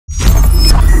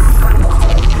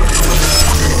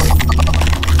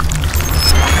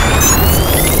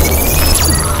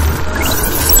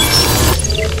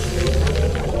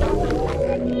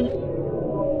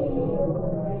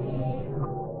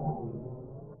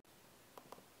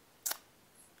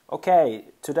Okay,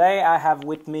 today I have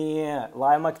with me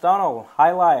Lyle McDonald.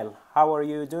 Hi Lyle, how are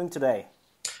you doing today?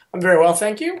 I'm very well,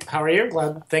 thank you. How are you?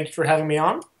 Thank you for having me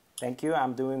on. Thank you,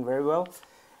 I'm doing very well.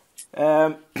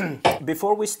 Um,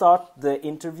 Before we start the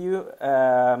interview,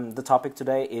 the topic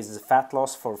today is fat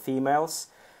loss for females.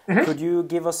 hmm Could you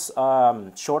give us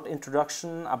a short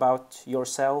introduction about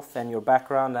yourself and your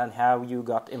background and how you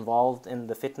got involved in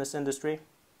the fitness industry?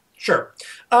 Sure.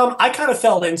 I kind of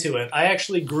fell into it. I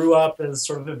actually grew up as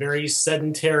sort of a very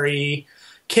sedentary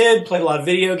kid, played a lot of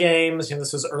video games.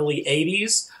 This was early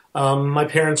 80s. My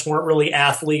parents weren't really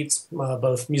athletes,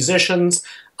 both musicians.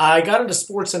 I got into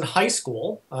sports in high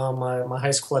school. My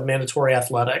high school had mandatory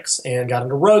athletics and got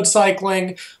into road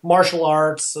cycling, martial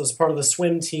arts. I was part of the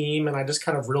swim team, and I just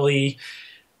kind of really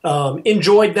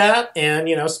enjoyed that, and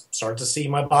started to see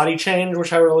my body change,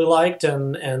 which I really liked,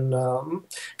 and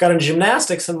got into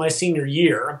gymnastics in my senior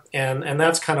year, and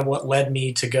that's kind of what led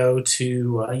me to go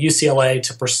to UCLA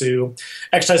to pursue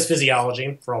exercise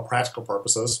physiology for all practical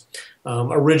purposes.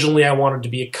 Originally, I wanted to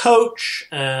be a coach,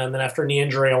 and then after a knee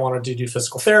injury, I wanted to do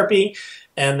physical therapy.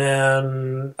 And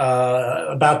then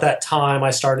about that time, I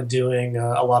started doing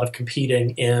a lot of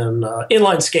competing in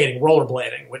inline skating,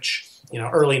 rollerblading, which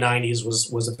early 90s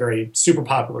was a very super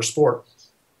popular sport.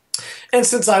 And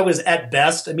since I was at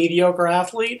best a mediocre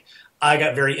athlete, I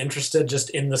got very interested just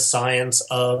in the science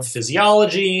of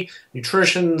physiology,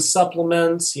 nutrition,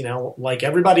 supplements. Like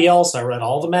everybody else, I read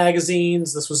all the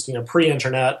magazines. This was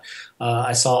pre-internet.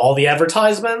 I saw all the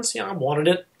advertisements. I wanted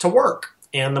it to work.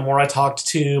 And the more I talked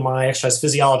to my exercise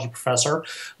physiology professor,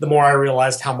 the more I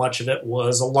realized how much of it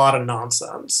was a lot of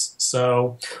nonsense.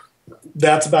 So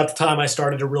that's about the time I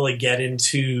started to really get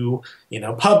into,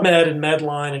 PubMed and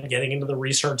Medline and getting into the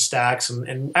research stacks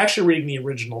and actually reading the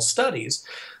original studies.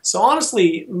 So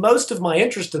honestly, most of my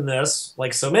interest in this,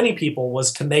 like so many people,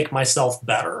 was to make myself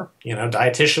better.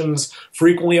 Dietitians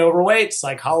frequently overweight,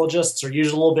 psychologists are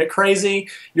usually a little bit crazy.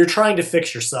 You're trying to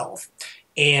fix yourself.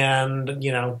 And,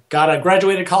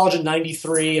 graduated college in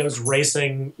 93. I was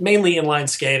racing mainly inline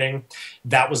skating.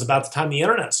 That was about the time the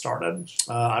internet started.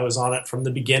 I was on it from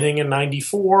the beginning in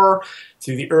 94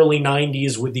 through the early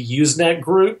 90s with the Usenet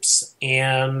groups.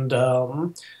 And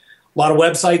a lot of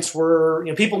websites were,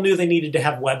 people knew they needed to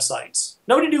have websites.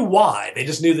 Nobody knew why. They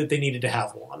just knew that they needed to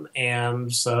have one.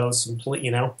 And so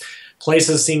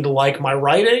places seemed to like my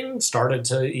writing, started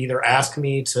to either ask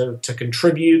me to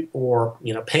contribute or,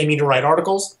 pay me to write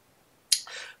articles.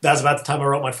 That was about the time I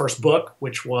wrote my first book,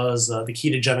 which was The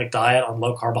Ketogenic Diet on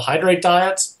Low Carbohydrate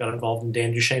Diets. Got involved in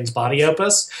Dan Duchesne's Body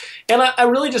Opus. And I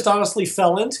really just honestly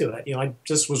fell into it. I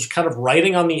just was kind of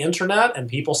writing on the internet, and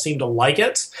people seemed to like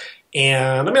it.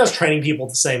 And I was training people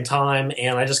at the same time,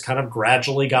 and I just kind of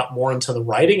gradually got more into the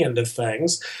writing end of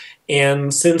things.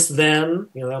 And since then,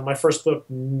 my first book,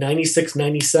 96,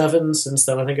 97, since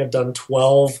then I think I've done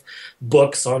 12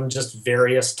 books on just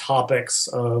various topics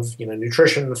of,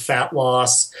 nutrition, fat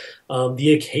loss,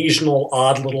 the occasional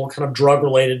odd little kind of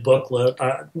drug-related booklet.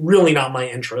 Really not my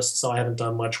interest, so I haven't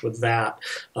done much with that.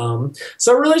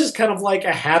 So really just kind of like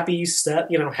a happy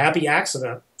happy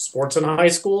accident. Sports in high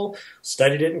school,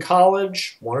 studied it in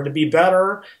college, wanted to be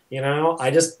better.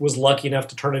 I just was lucky enough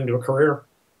to turn it into a career.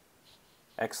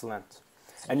 Excellent.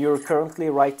 And you're currently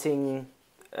writing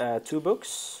two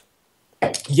books?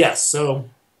 Yes. So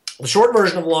the short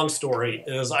version of a long story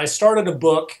is I started a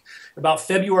book about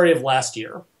February of last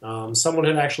year. Someone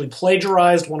had actually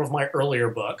plagiarized one of my earlier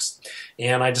books,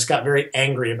 and I just got very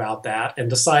angry about that and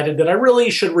decided that I really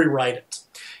should rewrite it.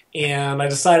 And I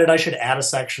decided I should add a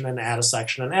section and add a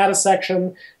section and add a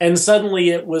section, and suddenly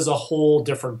it was a whole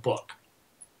different book.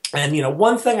 And,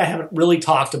 one thing I haven't really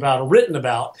talked about or written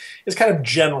about is kind of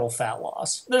general fat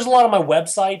loss. There's a lot on my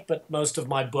website, but most of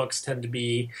my books tend to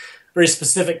be very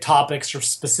specific topics or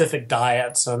specific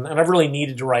diets, and I've really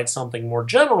needed to write something more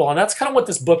general, and that's kind of what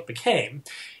this book became.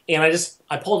 And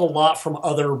I pulled a lot from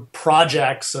other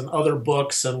projects and other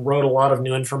books and wrote a lot of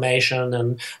new information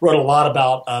and wrote a lot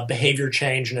about behavior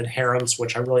change and adherence,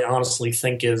 which I really honestly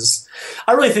think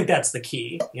I really think that's the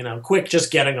key. Quick,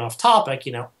 just getting off topic,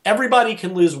 everybody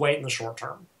can lose weight in the short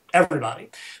term. Everybody.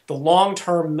 The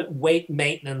long-term weight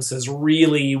maintenance is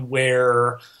really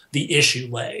where the issue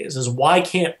lays, is why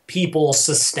can't people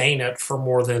sustain it for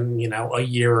more than, a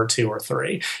year or two or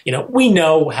three? We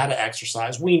know how to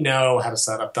exercise. We know how to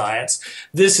set up diets.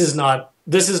 This is no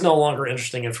longer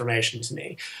interesting information to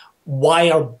me. Why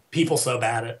are people so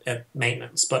bad at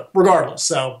maintenance? But regardless,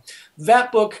 so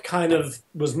that book kind of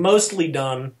was mostly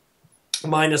done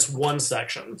minus one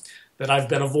section that I've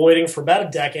been avoiding for about a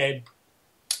decade.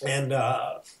 And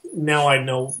now I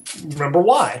remember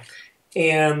why.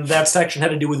 and that section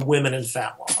had to do with women and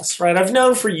fat loss, right? I've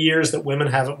known for years that women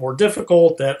have it more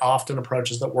difficult, that often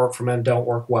approaches that work for men don't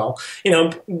work well.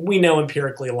 We know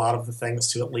empirically a lot of the things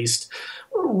to at least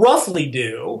roughly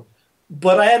do,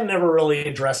 but I had never really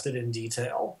addressed it in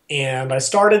detail. And I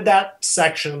started that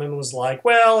section and was like,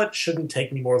 well, it shouldn't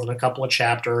take me more than a couple of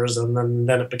chapters, and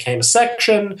then it became a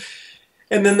section.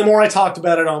 And then the more I talked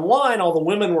about it online, all the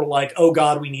women were like, oh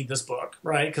God, we need this book,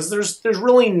 right? Because there's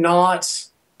really not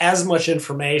as much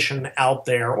information out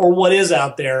there, or what is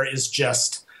out there is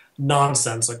just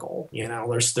nonsensical.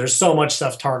 There's so much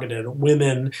stuff targeted at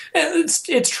women.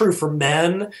 It's true for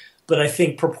men, but I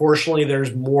think proportionally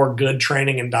there's more good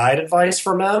training and diet advice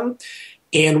for men.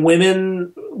 And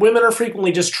women are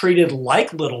frequently just treated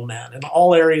like little men in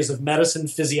all areas of medicine,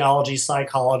 physiology,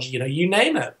 psychology, you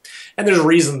name it. And there's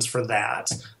reasons for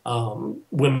that.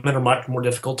 Women are much more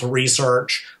difficult to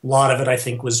research. A lot of it, I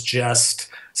think, was just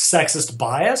sexist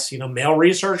bias. Male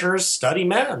researchers study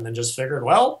men and just figured,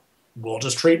 well, we'll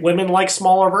just treat women like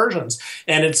smaller versions.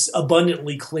 And it's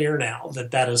abundantly clear now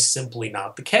that that is simply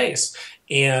not the case.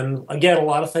 And again, a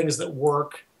lot of things that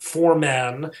work for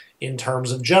men in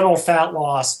terms of general fat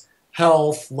loss,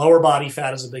 health, lower body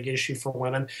fat is a big issue for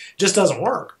women, just doesn't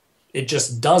work. It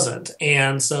just doesn't.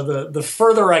 And so the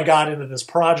further I got into this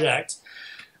project,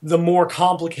 the more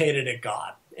complicated it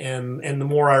got. And the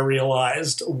more I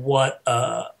realized what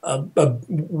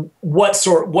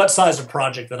size of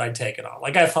project that I'd taken on.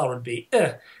 Like I thought it would be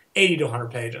 80 to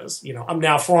 100 pages. I'm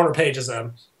now 400 pages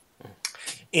in.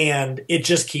 And it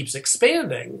just keeps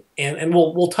expanding. And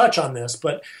we'll touch on this,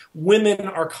 but women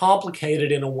are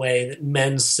complicated in a way that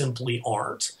men simply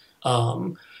aren't.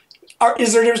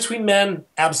 Is there a difference between men?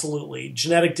 Absolutely.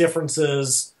 Genetic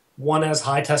differences. One has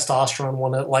high testosterone,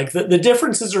 one the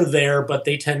differences are there, but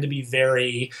they tend to be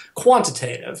very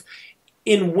quantitative.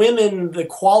 In women, the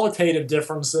qualitative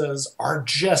differences are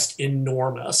just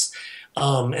enormous.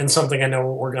 And something I know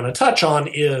we're going to touch on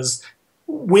is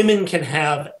women can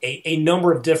have a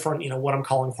number of different, what I'm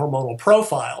calling hormonal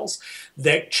profiles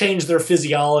that change their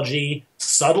physiology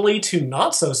subtly to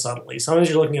not so subtly. Sometimes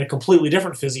you're looking at a completely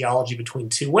different physiology between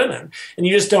two women, and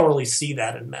you just don't really see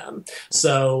that in men.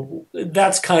 So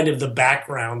that's kind of the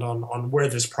background on where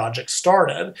this project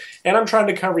started. And I'm trying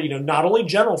to cover, not only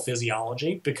general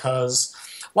physiology, because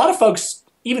a lot of folks,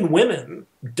 even women,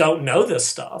 don't know this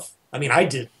stuff. I mean, I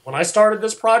did. When I started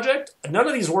this project, none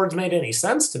of these words made any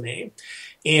sense to me.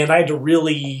 And I had to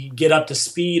really get up to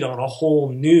speed on a whole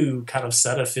new kind of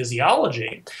set of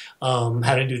physiology, how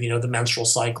to do, the menstrual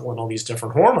cycle and all these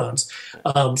different hormones.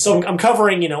 So I'm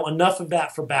covering, enough of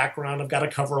that for background. I've got to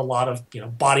cover a lot of,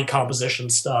 body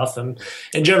composition stuff and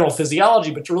general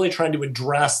physiology, but really trying to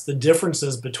address the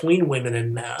differences between women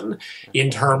and men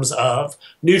in terms of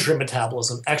nutrient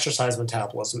metabolism, exercise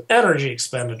metabolism, energy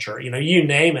expenditure, you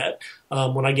name it.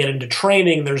 When I get into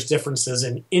training, there's differences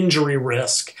in injury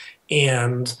risk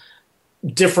and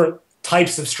different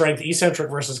types of strength, eccentric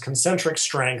versus concentric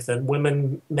strength, and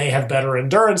women may have better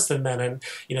endurance than men, and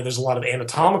there's a lot of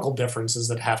anatomical differences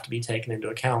that have to be taken into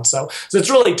account. So it's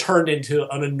really turned into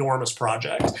an enormous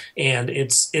project, and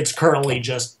it's currently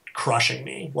just crushing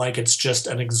me. Like it's just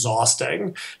an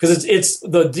exhausting, because it's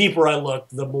the deeper I look,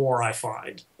 the more I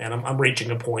find, and I'm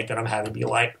reaching a point that I'm having to be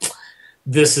like,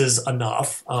 this is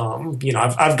enough.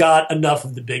 I've got enough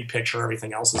of the big picture.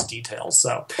 Everything else is details.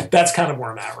 So that's kind of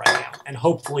where I'm at right now. And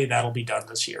hopefully that'll be done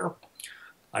this year.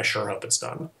 I sure hope it's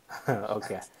done.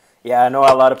 Okay. Yeah, I know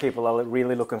a lot of people are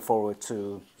really looking forward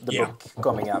to the book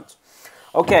coming out.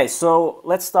 Okay, so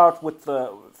let's start with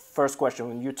the first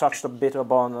question. You touched a bit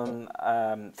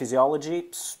upon physiology.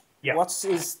 Yeah.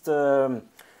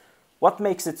 What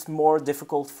makes it more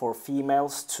difficult for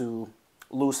females to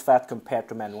lose fat compared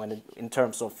to men in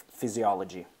terms of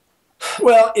physiology?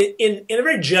 Well, in a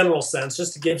very general sense,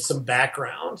 just to give some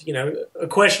background, a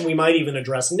question we might even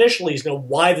address initially is,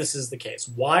 why this is the case.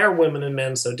 Why are women and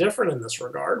men so different in this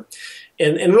regard?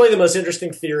 And really the most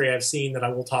interesting theory I've seen that I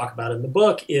will talk about in the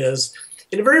book is,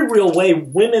 in a very real way,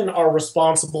 women are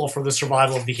responsible for the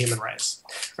survival of the human race,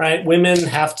 right? Women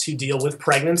have to deal with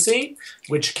pregnancy,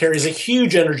 which carries a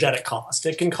huge energetic cost.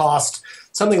 It can cost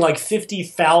something like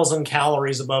 50,000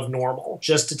 calories above normal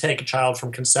just to take a child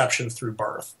from conception through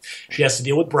birth. She has to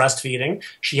deal with breastfeeding.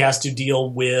 She has to deal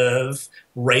with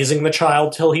raising the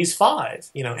child till he's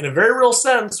 5. In a very real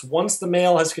sense, once the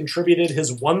male has contributed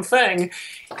his one thing,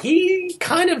 he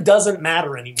kind of doesn't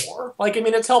matter anymore.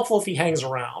 It's helpful if he hangs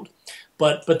around.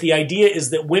 But the idea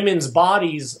is that women's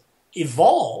bodies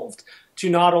evolved to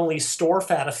not only store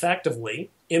fat effectively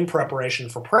in preparation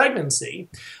for pregnancy,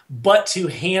 but to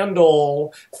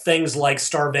handle things like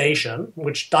starvation,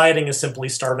 which dieting is simply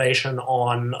starvation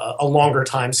on a longer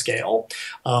time scale,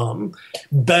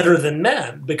 better than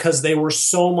men, because they were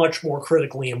so much more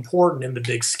critically important in the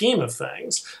big scheme of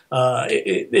things.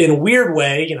 In a weird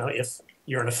way, you know, if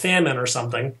you're in a famine or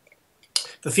something,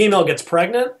 the female gets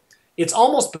pregnant, it's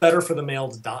almost better for the male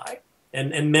to die.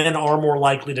 And men are more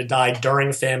likely to die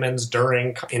during famines,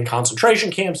 in concentration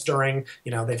camps, you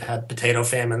know, they've had potato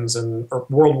famines and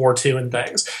World War II and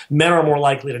things. Men are more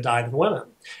likely to die than women.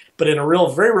 But in a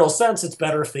very real sense, it's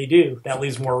better if they do. That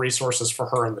leaves more resources for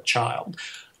her and the child.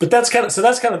 But that's kind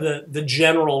of the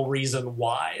general reason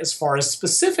why. As far as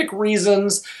specific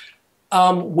reasons,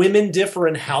 women differ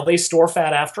in how they store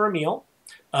fat after a meal.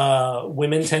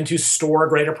 Women tend to store a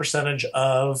greater percentage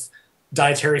of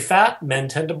dietary fat. Men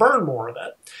tend to burn more of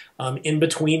it. In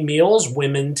between meals,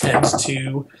 women tend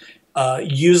to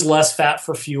use less fat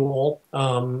for fuel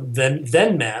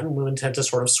than men. Women tend to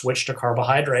sort of switch to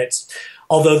carbohydrates,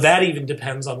 although that even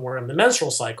depends on where in the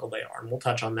menstrual cycle they are, and we'll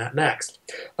touch on that next.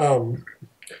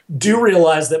 Do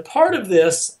realize that part of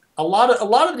this, a lot of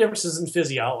the differences in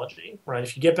physiology, right?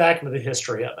 If you get back into the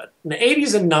history of it, in the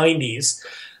 80s and 90s,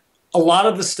 a lot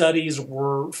of the studies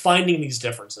were finding these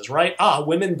differences, right?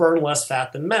 Women burn less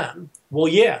fat than men. Well,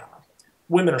 yeah,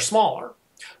 women are smaller.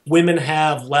 Women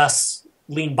have less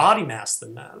lean body mass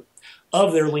than men.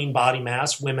 Of their lean body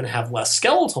mass, women have less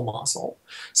skeletal muscle.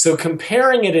 So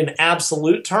comparing it in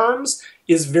absolute terms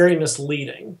is very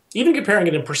misleading. Even comparing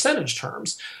it in percentage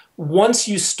terms. Once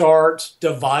you start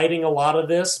dividing a lot of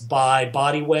this by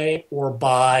body weight or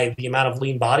by the amount of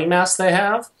lean body mass they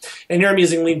have, and here I'm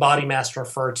using lean body mass to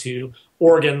refer to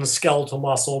organs, skeletal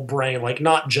muscle, brain, like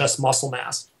not just muscle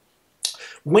mass.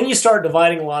 When you start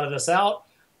dividing a lot of this out,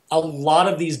 a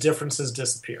lot of these differences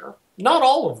disappear. Not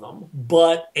all of them,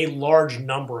 but a large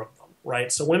number of them,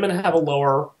 right? So women have a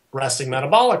lower resting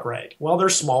metabolic rate. Well, they're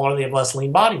smaller, they have less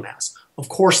lean body mass. Of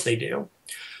course they do.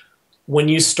 When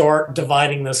you start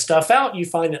dividing this stuff out, you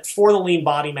find that for the lean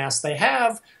body mass they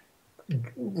have,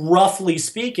 roughly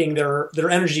speaking, their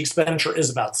energy expenditure is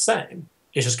about the same.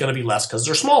 It's just going to be less because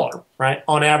they're smaller, right?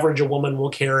 On average, a woman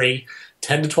will carry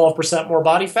 10 to 12% more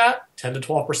body fat, 10 to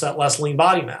 12% less lean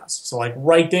body mass. So like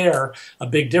right there, a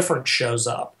big difference shows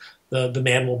up. The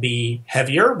man will be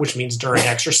heavier, which means during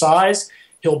exercise,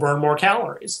 he'll burn more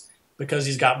calories. Because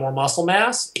he's got more muscle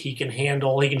mass, he can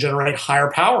generate higher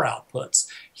power outputs.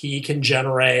 He can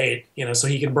generate, so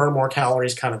he can burn more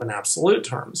calories kind of in absolute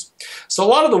terms. So a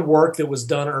lot of the work that was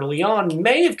done early on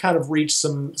may have kind of reached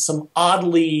some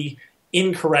oddly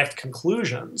incorrect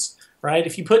conclusions, right?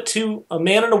 If you put a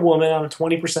man and a woman on a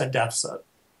 20% deficit,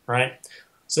 right?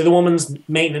 Say the woman's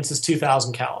maintenance is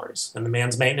 2,000 calories and the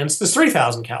man's maintenance is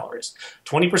 3,000 calories.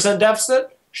 20%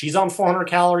 deficit, she's on 400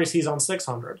 calories, he's on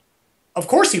 600. Of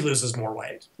course he loses more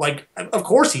weight. Like, of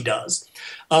course he does.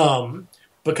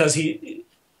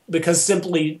 Because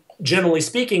simply, generally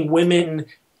speaking, women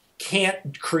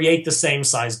can't create the same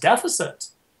size deficit,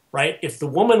 right? If the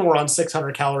woman were on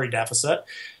 600 calorie deficit,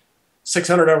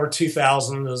 600 over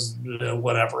 2,000 is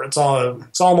whatever. It's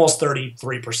almost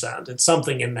 33%. It's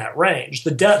something in that range.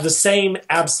 The same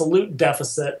absolute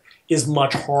deficit is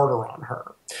much harder on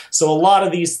her. So a lot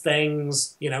of these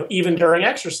things, even during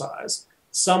exercise,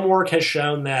 some work has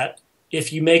shown that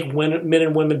if you make men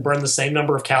and women burn the same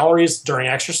number of calories during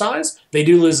exercise, they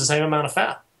do lose the same amount of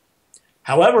fat.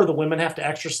 However, the women have to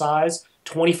exercise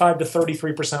 25 to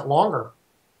 33% longer.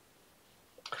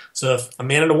 So if a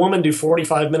man and a woman do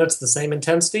 45 minutes the same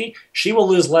intensity, she will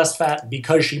lose less fat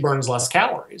because she burns less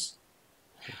calories.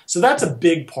 So that's a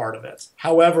big part of it.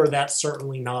 However, that's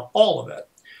certainly not all of it.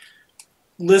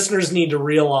 Listeners need to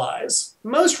realize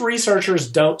most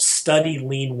researchers don't study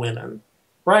lean women.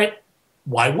 Right?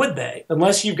 Why would they?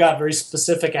 Unless you've got very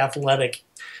specific athletic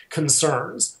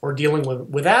concerns or dealing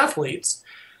with athletes.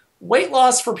 Weight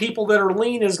loss for people that are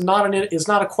lean is not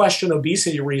a question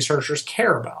obesity researchers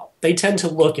care about. They tend to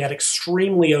look at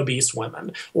extremely obese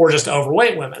women or just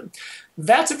overweight women.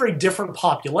 That's a very different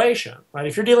population, right?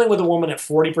 If you're dealing with a woman at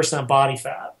 40% body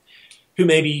fat who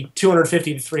may be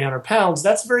 250 to 300 pounds,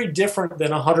 that's very different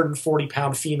than a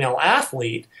 140-pound female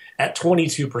athlete at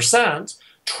 22%.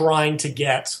 Trying to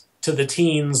get to the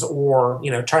teens or,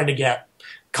 trying to get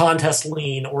contest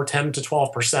lean or 10 to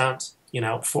 12%,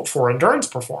 for endurance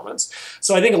performance.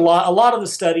 So I think a lot of the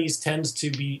studies tend to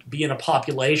be in a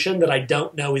population that I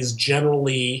don't know is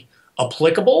generally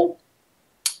applicable.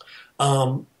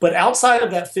 But outside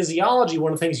of that physiology,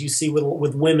 one of the things you see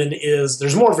with women is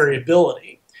there's more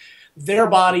variability. Their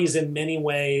bodies in many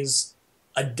ways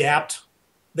adapt.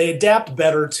 They adapt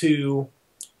better to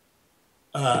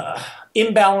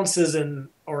imbalances in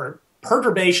or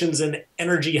perturbations in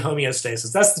energy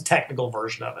homeostasis. That's the technical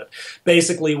version of it.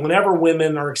 Basically, whenever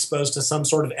women are exposed to some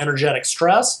sort of energetic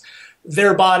stress,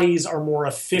 their bodies are more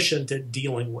efficient at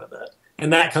dealing with it.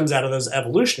 And that comes out of those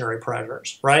evolutionary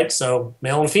pressures, right? So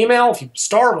male and female, if you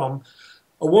starve them,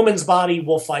 a woman's body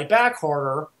will fight back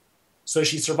harder, so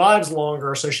she survives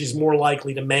longer, so she's more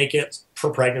likely to make it for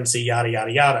pregnancy, yada,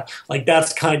 yada, yada. Like,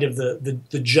 that's kind of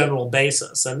the general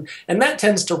basis. And that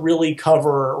tends to really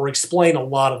cover or explain a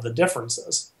lot of the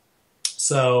differences.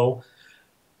 So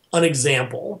an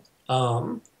example,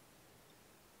 well,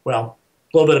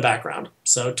 a little bit of background.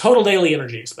 So total daily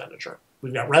energy expenditure.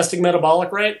 We've got resting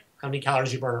metabolic rate, how many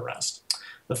calories you burn at rest.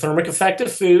 The thermic effect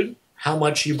of food, how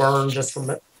much you burn just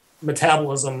from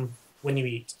metabolism when you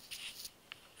eat.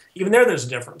 Even there's a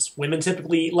difference. Women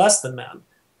typically eat less than men.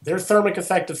 Their thermic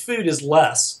effect of food is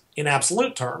less in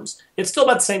absolute terms. It's still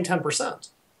about the same 10%,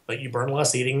 but you burn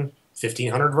less eating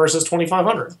 1,500 versus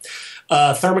 2,500.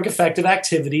 Thermic effect of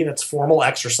activity, that's formal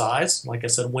exercise. Like I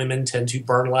said, women tend to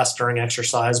burn less during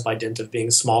exercise by dint of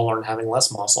being smaller and having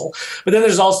less muscle. But then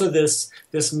there's also this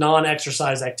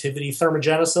non-exercise activity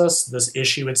thermogenesis, this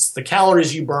issue. It's the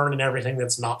calories you burn and everything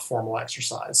that's not formal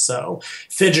exercise. So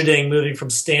fidgeting, moving from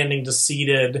standing to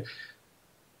seated,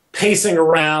 pacing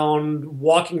around,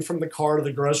 walking from the car to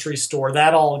the grocery store,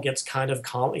 that all gets kind of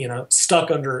stuck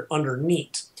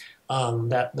underneath.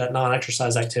 That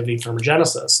non-exercise activity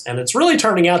thermogenesis. And it's really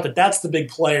turning out that that's the big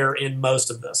player in most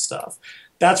of this stuff.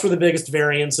 That's where the biggest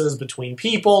variance is between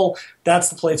people. That's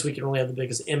the place we can really have the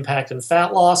biggest impact in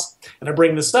fat loss. And I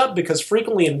bring this up because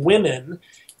frequently in women,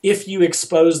 if you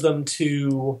expose them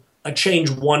to a change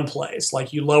one place,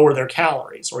 like you lower their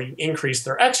calories or you increase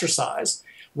their exercise,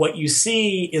 what you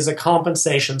see is a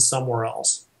compensation somewhere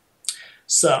else.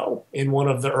 So in one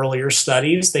of the earlier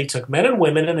studies, they took men and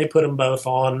women and they put them both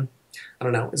on, I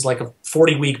don't know, it's like a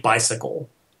 40-week bicycle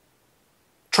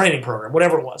training program,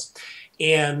 whatever it was.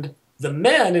 And the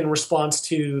men, in response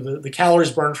to the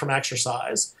calories burned from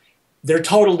exercise, their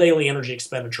total daily energy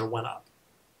expenditure went up,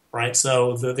 right?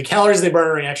 So the calories they burned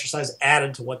during exercise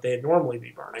added to what they'd normally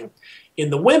be burning.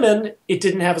 In the women, it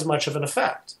didn't have as much of an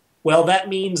effect. Well, that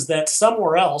means that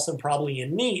somewhere else, and probably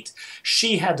in NEAT,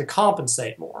 she had to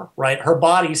compensate more, right? Her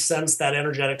body sensed that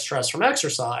energetic stress from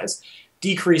exercise,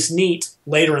 decreased NEAT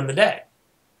later in the day.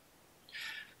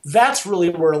 That's really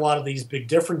where a lot of these big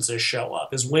differences show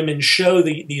up, is women show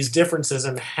these differences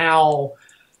in how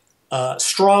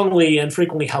strongly and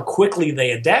frequently how quickly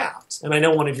they adapt. And I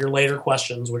know one of your later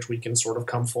questions, which we can sort of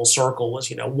come full circle, was,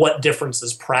 what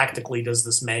differences practically does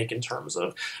this make in terms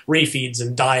of refeeds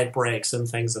and diet breaks and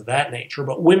things of that nature?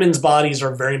 But women's bodies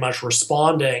are very much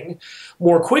responding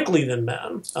more quickly than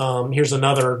men. Here's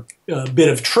another bit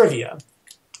of trivia.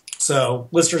 So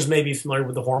listeners may be familiar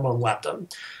with the hormone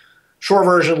leptin. Short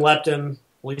version, leptin,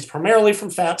 released primarily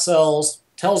from fat cells,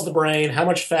 tells the brain how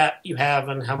much fat you have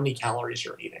and how many calories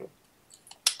you're eating.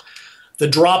 The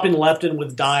drop in leptin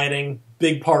with dieting,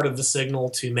 big part of the signal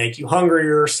to make you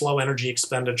hungrier, slow energy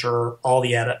expenditure, all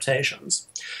the adaptations.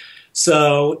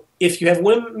 So if you have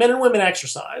men and women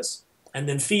exercise and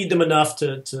then feed them enough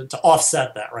to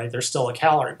offset that, right? There's still a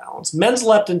calorie balance. Men's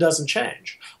leptin doesn't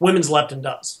change. Women's leptin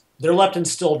does. Their leptin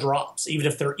still drops, even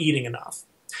if they're eating enough.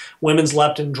 Women's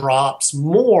leptin drops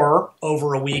more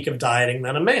over a week of dieting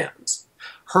than a man's.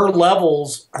 Her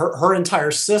levels, her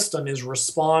entire system is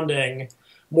responding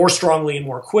more strongly and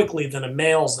more quickly than a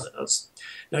male's is.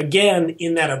 Now again,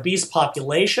 in that obese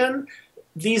population,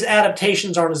 these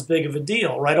adaptations aren't as big of a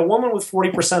deal, right? A woman with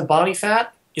 40% body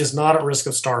fat is not at risk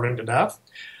of starving to death.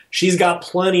 She's got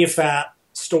plenty of fat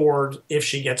stored if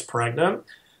she gets pregnant.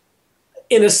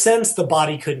 In a sense, the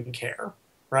body couldn't care,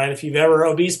 right? If you've ever,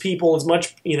 obese people, as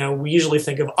much, we usually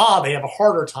think of, they have a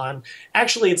harder time.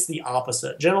 Actually, it's the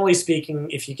opposite. Generally speaking,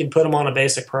 if you can put them on a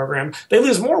basic program, they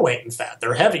lose more weight and fat.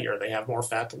 They're heavier. They have more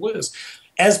fat to lose.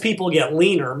 As people get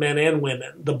leaner, men and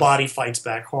women, the body fights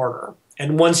back harder.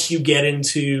 And once you get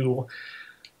into,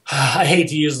 I hate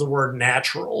to use the word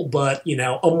natural, but,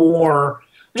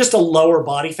 just a lower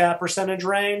body fat percentage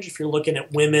range. If you're looking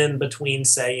at women between,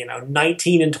 say,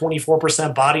 19 and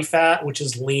 24% body fat, which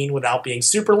is lean without being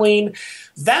super lean,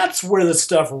 that's where the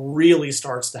stuff really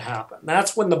starts to happen.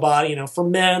 That's when the body, for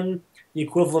men, the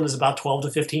equivalent is about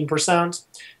 12 to 15%,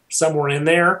 somewhere in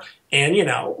there. And,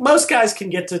 most guys can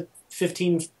get to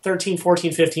 13, 14,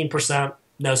 15%,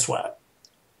 no sweat.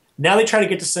 Now they try to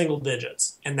get to single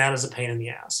digits, and that is a pain in the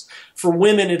ass. For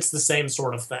women, it's the same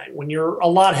sort of thing. When you're a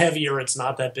lot heavier, it's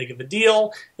not that big of a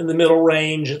deal. In the middle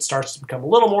range, it starts to become a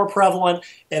little more prevalent.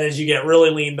 And as you get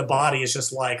really lean, the body is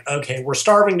just like, okay, we're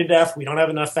starving to death. We don't have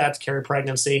enough fat to carry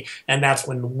pregnancy. And that's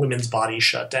when women's bodies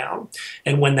shut down.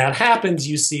 And when that happens,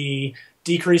 you see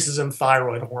decreases in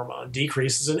thyroid hormone,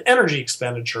 decreases in energy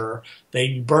expenditure.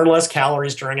 They burn less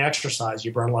calories during exercise.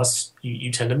 You burn less,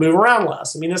 you tend to move around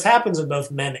less. I mean, this happens in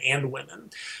both men and women,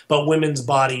 but women's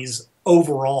bodies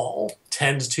overall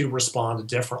tend to respond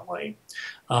differently.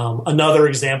 Another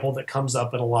example that comes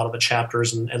up in a lot of the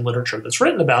chapters and literature that's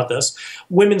written about this,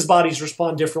 women's bodies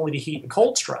respond differently to heat and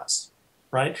cold stress,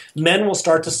 right? Men will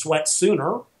start to sweat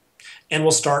sooner and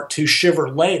will start to shiver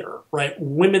later, right?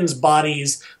 Women's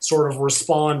bodies sort of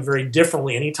respond very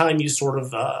differently. Anytime you sort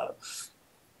of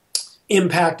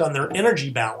impact on their energy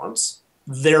balance,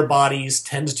 their bodies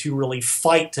tend to really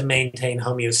fight to maintain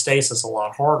homeostasis a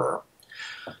lot harder.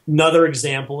 Another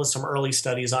example is some early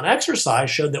studies on exercise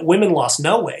showed that women lost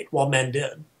no weight while men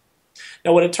did.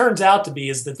 Now, what it turns out to be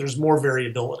is that there's more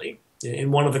variability.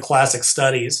 In one of the classic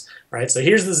studies, right? So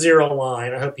here's the zero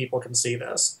line. I hope people can see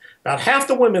this. About half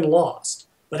the women lost,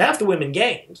 but half the women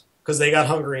gained because they got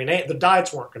hungry and ate. The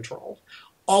diets weren't controlled.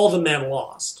 All the men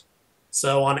lost.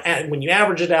 So when you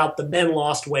average it out, the men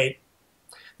lost weight.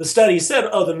 The study said,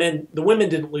 oh, the women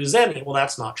didn't lose any. Well,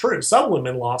 that's not true. Some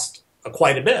women lost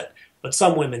quite a bit, but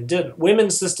some women didn't.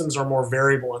 Women's systems are more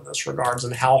variable in this regards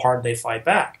and how hard they fight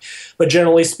back. But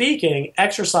generally speaking,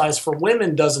 exercise for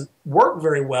women doesn't work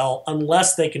very well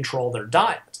unless they control their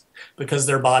diet, because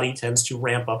their body tends to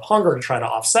ramp up hunger to try to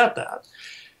offset that.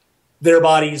 Their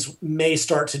bodies may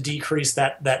start to decrease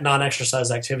that non-exercise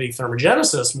activity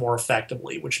thermogenesis more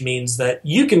effectively, which means that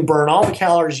you can burn all the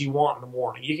calories you want in the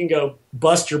morning. You can go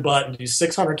bust your butt and do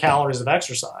 600 calories of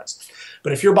exercise.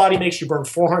 But if your body makes you burn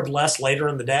 400 less later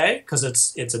in the day because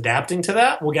it's adapting to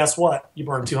that, well, guess what? You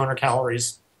burn 200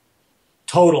 calories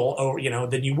total,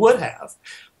 than you would have.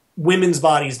 Women's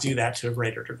bodies do that to a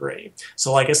greater degree.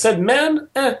 So like I said, men,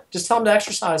 just tell them to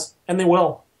exercise, and they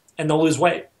will, and they'll lose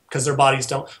weight because their bodies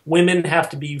don't. Women have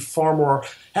to be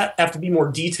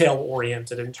more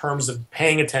detail-oriented in terms of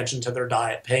paying attention to their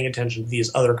diet, paying attention to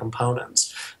these other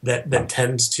components that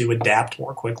tends to adapt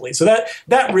more quickly. So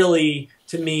that really,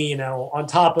 to me, on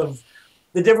top of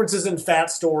the differences in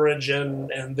fat storage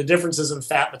and the differences in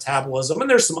fat metabolism, and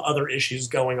there's some other issues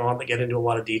going on that get into a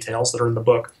lot of details that are in the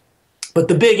book. But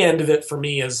the big end of it for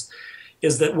me is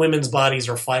that women's bodies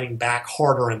are fighting back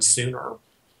harder and sooner.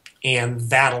 And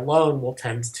that alone will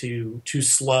tend to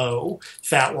slow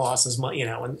fat loss as much,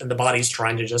 and the body's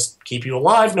trying to just keep you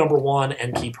alive, number one,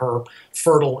 and keep her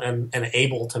fertile and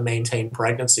able to maintain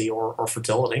pregnancy or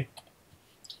fertility.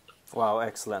 Wow,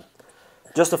 excellent.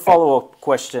 Just a follow-up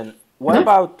question. What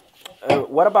about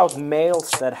males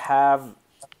that have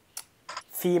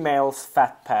females'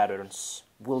 fat patterns?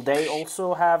 Will they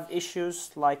also have issues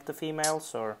like the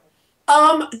females, or?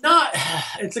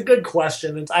 It's a good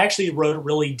question. I actually wrote a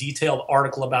really detailed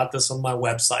article about this on my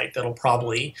website that'll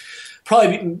probably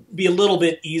be a little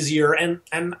bit easier. And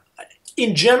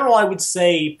in general, I would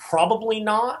say probably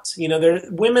not.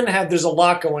 There's a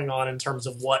lot going on in terms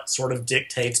of what sort of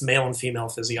dictates male and female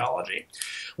physiology.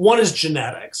 One is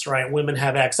genetics, right? Women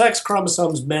have XX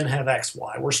chromosomes, men have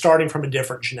XY. We're starting from a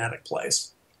different genetic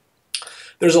place.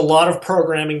 There's a lot of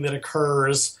programming that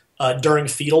occurs during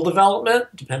fetal development,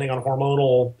 depending on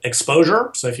hormonal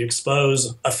exposure. So if you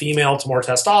expose a female to more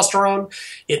testosterone,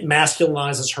 it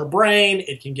masculinizes her brain.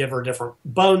 It can give her different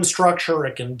bone structure.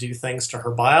 It can do things to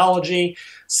her biology.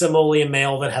 Similarly, a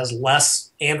male that has less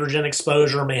androgen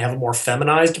exposure may have a more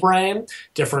feminized brain.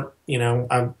 Different, I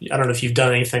don't know if you've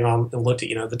done anything on and looked at,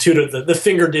 the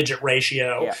finger digit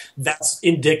ratio. Yeah. That's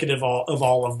indicative of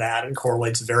all of that and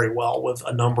correlates very well with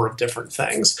a number of different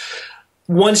things.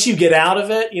 Once you get out of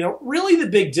it, really the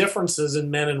big differences in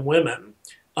men and women.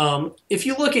 If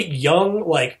you look at young,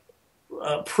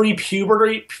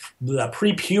 pre-puberty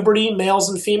males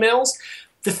and females,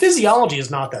 the physiology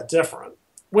is not that different.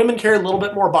 Women carry a little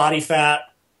bit more body fat.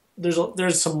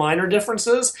 There's some minor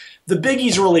differences. The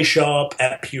biggies really show up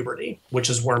at puberty, which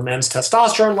is where men's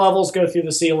testosterone levels go through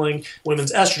the ceiling,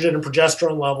 women's estrogen and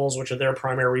progesterone levels, which are their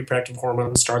primary reproductive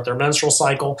hormones, start their menstrual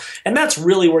cycle. And that's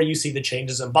really where you see the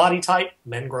changes in body type.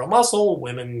 Men grow muscle,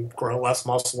 women grow less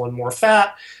muscle and more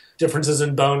fat. Differences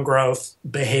in bone growth,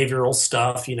 behavioral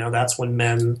stuff. That's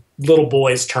when little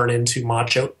boys turn into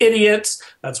macho idiots.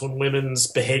 That's when women's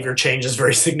behavior changes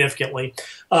very significantly.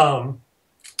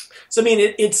 So I mean,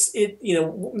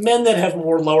 men that have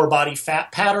more lower body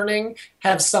fat patterning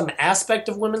have some aspect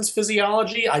of women's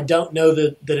physiology. I don't know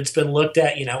that it's been looked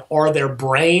at. Are their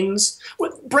brains?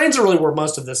 Brains are really where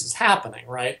most of this is happening,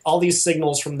 right? All these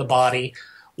signals from the body,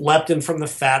 leptin from the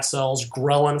fat cells,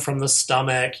 ghrelin from the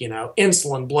stomach,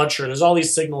 insulin, blood sugar. There's all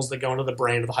these signals that go into the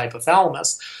brain of the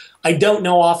hypothalamus. I don't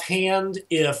know offhand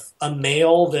if a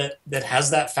male that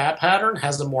has that fat pattern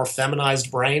has a more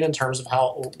feminized brain in terms of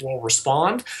how it will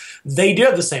respond. They do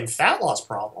have the same fat loss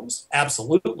problems.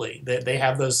 Absolutely. They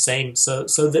have those same. So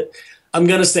that I'm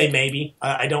going to say maybe.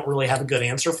 I don't really have a good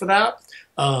answer for that.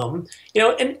 And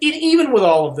even with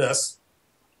all of this,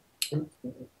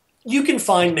 you can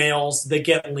find males that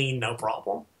get lean no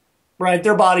problem. Right,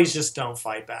 their bodies just don't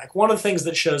fight back. One of the things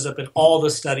that shows up in all the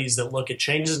studies that look at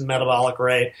changes in metabolic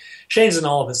rate, changes in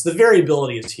all of this, the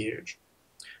variability is huge.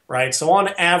 Right, so on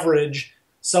average,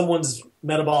 someone's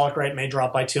metabolic rate may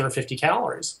drop by 250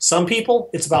 calories. Some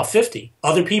people, it's about 50.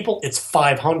 Other people, it's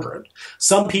 500.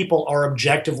 Some people are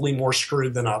objectively more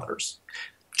screwed than others.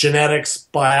 Genetics,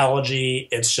 biology,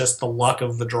 it's just the luck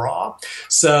of the draw.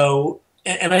 So,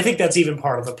 and I think that's even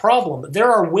part of the problem.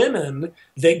 There are women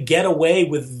that get away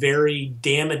with very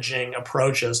damaging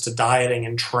approaches to dieting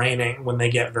and training when they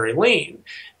get very lean.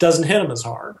 It doesn't hit them as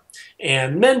hard.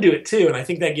 And men do it too, and I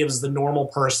think that gives the normal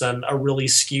person a really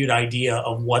skewed idea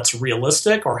of what's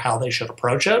realistic or how they should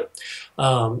approach it.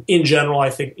 In general,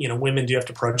 I think women do have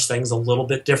to approach things a little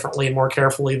bit differently and more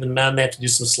carefully than men. They have to do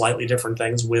some slightly different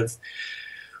things with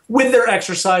their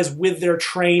exercise, with their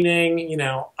training.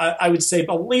 I would say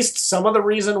at least some of the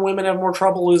reason women have more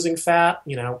trouble losing fat,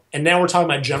 and now we're talking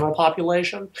about general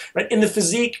population, right? In the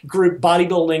physique group,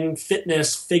 bodybuilding,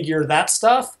 fitness, figure, that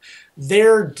stuff,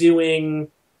 they're doing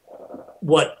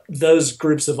what those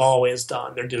groups have always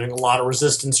done. They're doing a lot of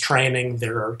resistance training.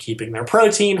 They're keeping their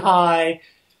protein high.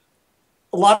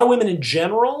 A lot of women in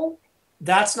general,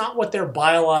 that's not what they're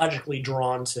biologically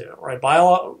drawn to, right?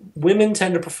 Women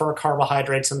tend to prefer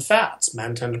carbohydrates and fats.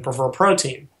 Men tend to prefer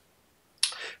protein.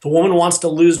 If a woman wants to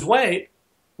lose weight,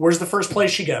 where's the first place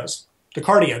she goes? The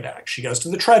cardio deck. She goes to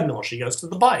the treadmill. She goes to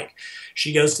the bike.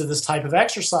 She goes to this type of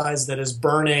exercise that is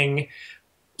burning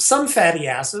some fatty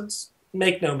acids,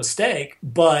 make no mistake,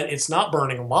 but it's not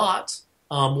burning a lot.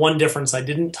 One difference I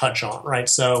didn't touch on, right?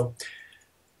 So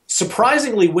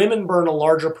surprisingly, women burn a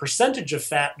larger percentage of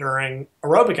fat during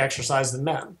aerobic exercise than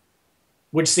men,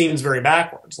 which seems very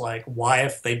backwards. Like, why,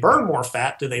 if they burn more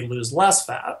fat, do they lose less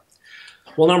fat?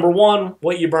 Well, number one,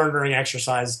 what you burn during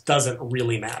exercise doesn't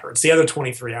really matter. It's the other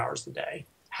 23 hours of the day.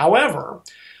 However,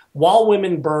 while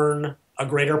women burn a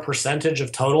greater percentage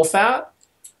of total fat,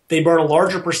 they burn a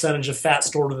larger percentage of fat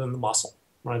stored within the muscle.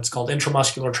 Right? It's called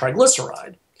intramuscular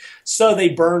triglyceride. So they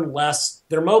burn less,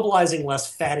 they're mobilizing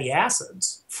less fatty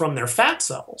acids from their fat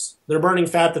cells. They're burning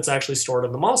fat that's actually stored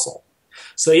in the muscle.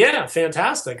 So yeah,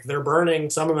 fantastic. They're burning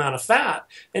some amount of fat.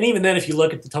 And even then, if you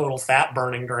look at the total fat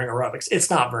burning during aerobics, it's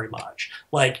not very much.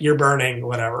 Like, you're burning,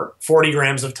 40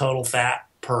 grams of total fat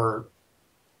per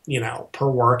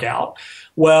workout.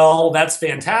 Well, that's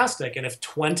fantastic. And if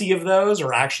 20 of those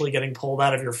are actually getting pulled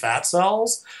out of your fat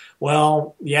cells,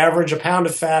 well, the average, a pound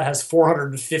of fat has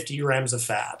 450 grams of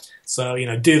fat. So,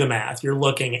 do the math. You're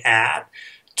looking at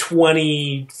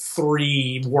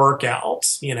 23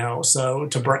 workouts, so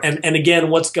to burn. And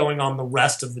again, what's going on the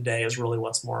rest of the day is really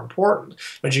what's more important.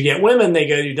 But you get women, they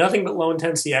go do nothing but low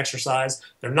intensity exercise.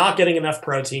 They're not getting enough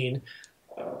protein.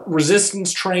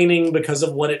 Resistance training, because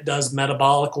of what it does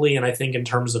metabolically, and I think in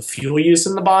terms of fuel use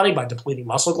in the body by depleting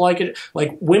muscle glycogen.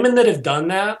 Like, women that have done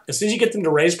that, as soon as you get them to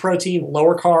raise protein,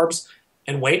 lower carbs,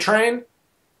 and weight train,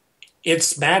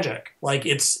 it's magic. Like,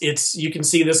 it's you can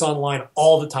see this online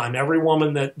all the time. Every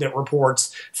woman that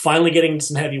reports finally getting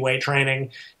some heavy weight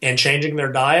training and changing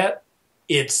their diet,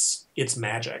 it's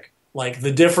magic. Like,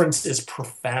 the difference is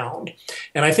profound.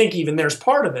 And I think even there's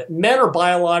part of it. Men are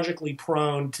biologically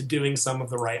prone to doing some of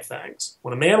the right things.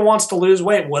 When a man wants to lose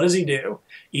weight, what does he do?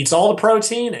 Eats all the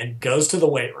protein and goes to the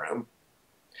weight room.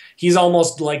 He's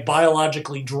almost like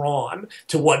biologically drawn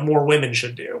to what more women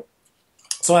should do.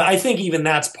 So I think even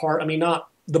that's part, not,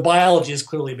 the biology is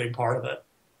clearly a big part of it.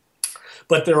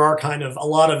 But there are kind of a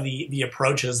lot of the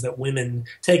approaches that women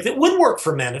take that would work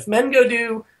for men. If men go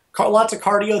do lots of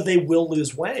cardio, they will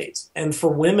lose weight. And for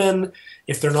women,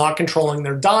 if they're not controlling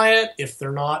their diet, if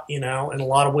they're not, and a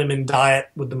lot of women diet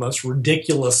with the most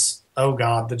ridiculous,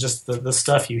 the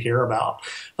stuff you hear about,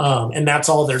 and that's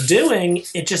all they're doing,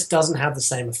 it just doesn't have the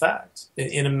same effect.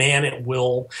 In a man, it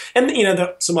will. And,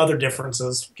 some other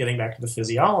differences, getting back to the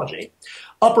physiology.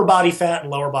 Upper body fat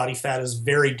and lower body fat is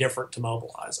very different to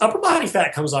mobilize. Upper body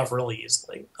fat comes off really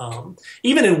easily,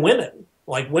 even in women.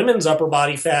 Like women's upper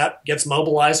body fat gets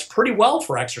mobilized pretty well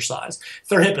for exercise. It's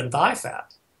their hip and thigh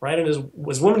fat, right? And as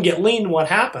women get lean, what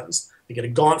happens? They get a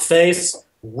gaunt face,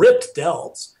 ripped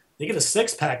delts. They get a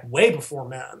six-pack way before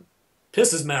men.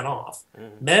 Pisses men off.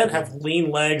 Men have lean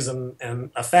legs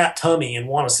and a fat tummy and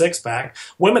want a six-pack.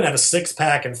 Women have a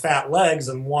six-pack and fat legs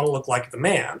and want to look like the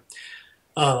man.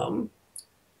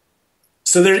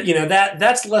 So there,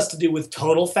 that's less to do with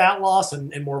total fat loss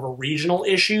and more of a regional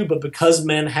issue. But because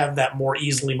men have that more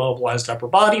easily mobilized upper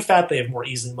body fat, they have more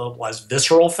easily mobilized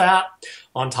visceral fat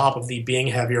on top of the being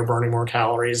heavier, burning more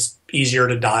calories, easier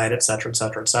to diet, et cetera, et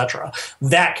cetera, et cetera.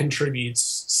 That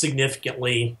contributes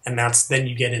significantly, and then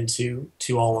you get into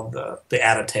all of the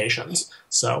adaptations.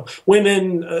 So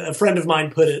women, a friend of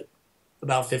mine put it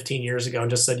about 15 years ago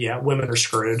and just said, yeah, women are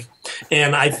screwed.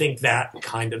 And I think that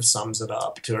kind of sums it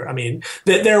up. I mean,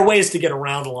 there are ways to get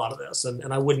around a lot of this,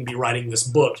 and I wouldn't be writing this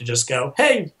book to just go,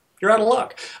 hey, you're out of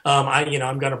luck.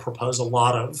 I'm going to propose a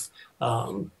lot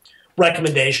of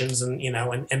recommendations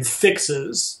and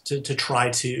fixes to try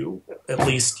to at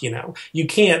least, you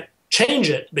can't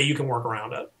change it, but you can work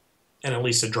around it and at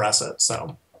least address it.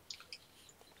 So.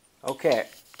 Okay.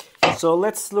 So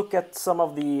let's look at some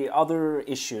of the other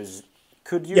issues.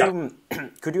 Could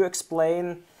you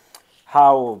explain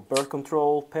how birth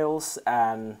control pills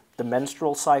and the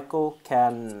menstrual cycle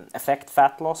can affect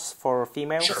fat loss for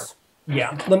females? Sure.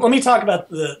 Yeah. Let me talk about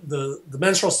the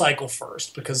menstrual cycle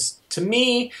first, because to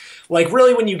me, like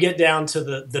really when you get down to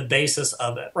the basis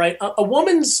of it, right?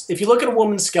 If you look at a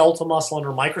woman's skeletal muscle under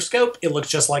a microscope, it looks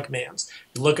just like a man's.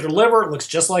 If you look at her liver, it looks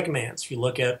just like a man's. If you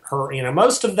look at her,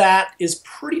 most of that is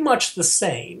pretty much the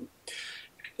same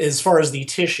as far as the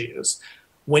tissues.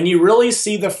 When you really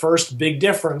see the first big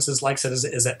difference is, like I said,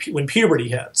 is when puberty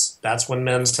hits. That's when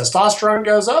men's testosterone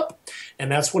goes up,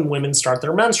 and that's when women start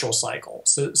their menstrual cycle.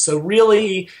 So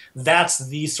really, that's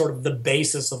the sort of the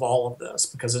basis of all of this,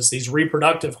 because it's these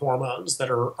reproductive hormones that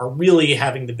are really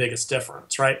having the biggest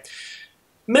difference, right?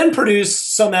 Men produce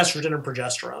some estrogen and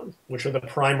progesterone, which are the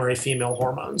primary female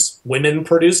hormones. Women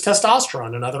produce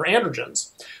testosterone and other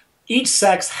androgens. Each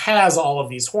sex has all of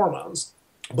these hormones,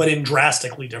 but in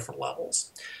drastically different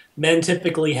levels. Men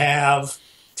typically have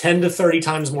 10 to 30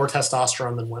 times more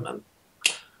testosterone than women,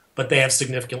 but they have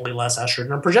significantly less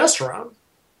estrogen and progesterone.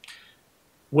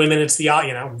 Women, it's the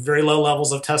very low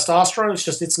levels of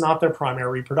testosterone. It's not their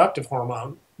primary reproductive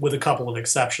hormone, with a couple of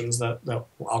exceptions that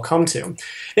I'll come to. In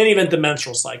any event, the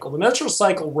menstrual cycle. The menstrual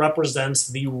cycle represents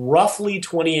the roughly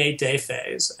 28-day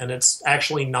phase, and it's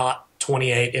actually not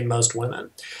 28 in most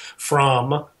women,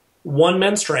 from one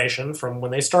menstruation, from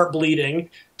when they start bleeding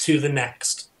to the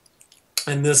next.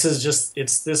 And this is just,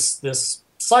 it's this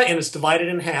site, and it's divided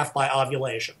in half by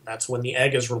ovulation. That's when the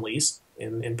egg is released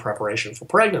in preparation for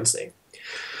pregnancy.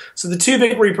 So the two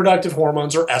big reproductive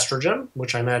hormones are estrogen,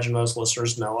 which I imagine most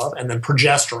listeners know of, and then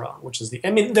progesterone, which is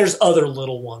there's other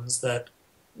little ones that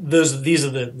these are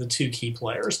the two key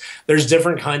players. There's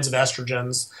different kinds of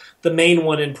estrogens. The main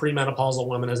one in premenopausal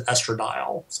women is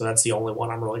estradiol. So that's the only one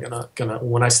I'm really gonna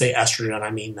when I say estrogen, I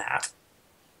mean that.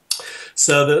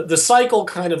 So the cycle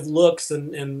kind of looks,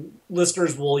 and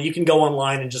listeners you can go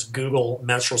online and just Google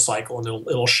menstrual cycle, and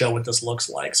it'll show what this looks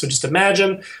like. So just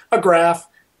imagine a graph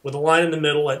with a line in the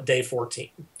middle at day 14,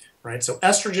 right? So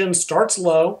estrogen starts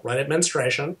low right at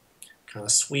menstruation, kind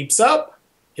of sweeps up.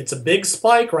 It's a big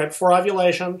spike right before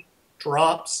ovulation,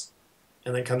 drops,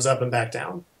 and then comes up and back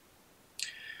down.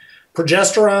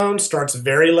 Progesterone starts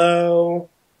very low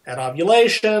at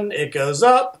ovulation. It goes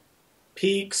up,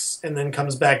 peaks, and then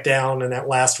comes back down, and that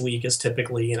last week is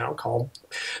typically,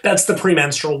 that's the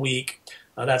premenstrual week.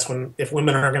 That's when, if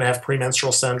women are going to have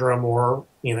premenstrual syndrome, or,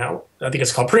 I think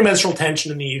it's called premenstrual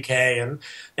tension in the UK,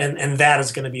 and that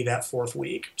is going to be that fourth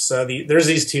week. So there's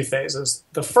these two phases.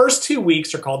 The first 2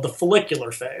 weeks are called the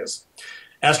follicular phase.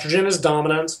 Estrogen is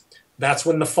dominant. That's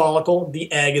when the follicle,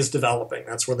 the egg, is developing.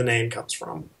 That's where the name comes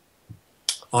from.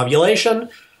 Ovulation.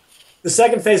 The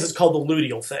second phase is called the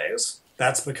luteal phase.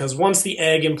 That's because once the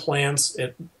egg implants,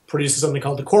 it produces something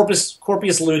called the corpus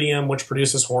luteum, which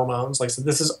produces hormones. Like I said,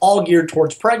 this is all geared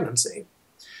towards pregnancy.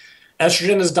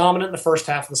 Estrogen is dominant in the first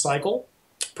half of the cycle.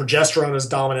 Progesterone is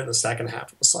dominant in the second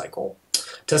half of the cycle.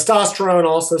 Testosterone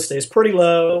also stays pretty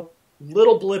low,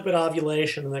 little blip at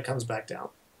ovulation, and then it comes back down.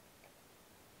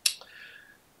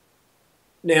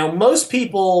 Now, most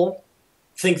people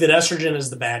think that estrogen is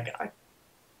the bad guy.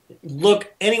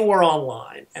 Look anywhere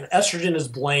online, and estrogen is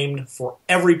blamed for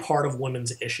every part of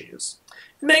women's issues.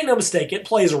 Make no mistake, it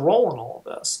plays a role in all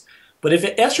of this. But if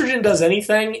estrogen does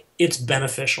anything, it's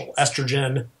beneficial.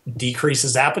 Estrogen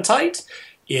decreases appetite.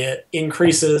 It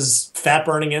increases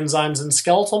fat-burning enzymes in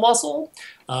skeletal muscle.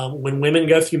 When women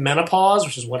go through menopause,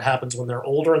 which is what happens when they're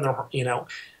older and they're,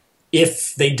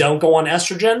 if they don't go on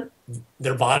estrogen,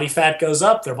 their body fat goes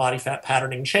up, their body fat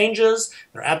patterning changes,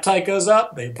 their appetite goes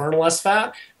up, they burn less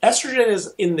fat. Estrogen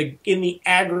is in the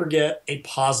aggregate a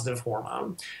positive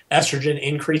hormone. Estrogen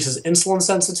increases insulin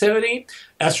sensitivity.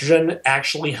 Estrogen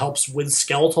actually helps with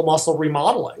skeletal muscle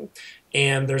remodeling.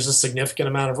 And there's a significant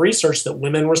amount of research that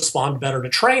women respond better to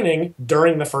training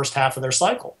during the first half of their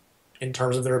cycle in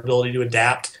terms of their ability to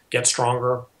adapt, get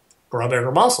stronger, grow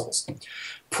bigger muscles.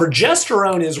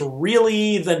 Progesterone is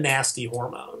really the nasty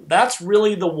hormone. That's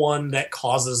really the one that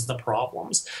causes the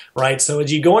problems, right? So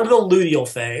as you go into the luteal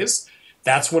phase,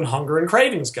 that's when hunger and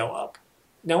cravings go up.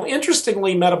 Now,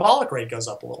 interestingly, metabolic rate goes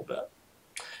up a little bit.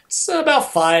 It's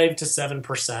about 5 to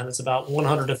 7%. It's about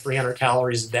 100 to 300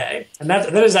 calories a day. And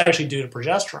that is actually due to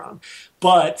progesterone.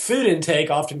 But food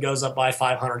intake often goes up by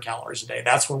 500 calories a day.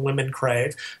 That's when women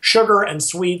crave sugar and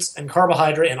sweets and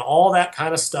carbohydrate and all that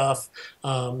kind of stuff.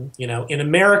 In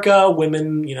America,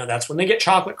 women, that's when they get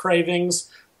chocolate cravings.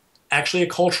 Actually a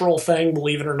cultural thing,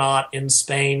 believe it or not. In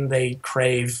Spain, they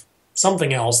crave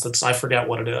something else that's, I forget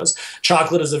what it is.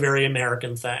 Chocolate is a very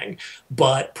American thing.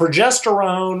 But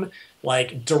progesterone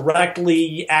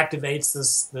directly activates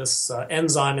this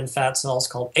enzyme in fat cells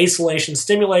called acylation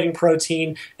stimulating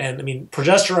protein. And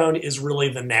progesterone is really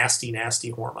the nasty, nasty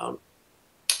hormone.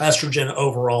 Estrogen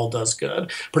overall does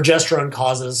good. Progesterone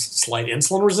causes slight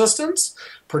insulin resistance.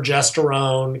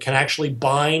 Progesterone can actually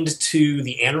bind to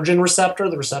the androgen receptor,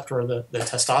 the receptor the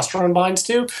testosterone binds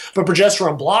to, but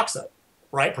progesterone blocks it.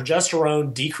 Right?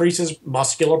 Progesterone decreases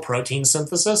muscular protein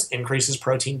synthesis, increases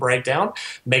protein breakdown,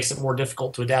 makes it more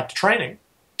difficult to adapt to training.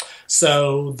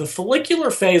 So the follicular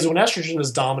phase, when estrogen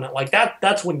is dominant,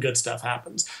 that's when good stuff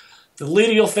happens. The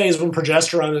luteal phase, when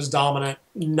progesterone is dominant,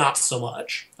 not so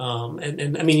much.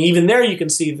 Even there you can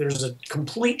see there's a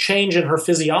complete change in her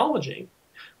physiology.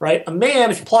 Right? A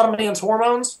man, if you plot a man's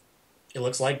hormones, it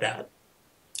looks like that.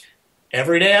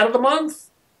 Every day out of the month,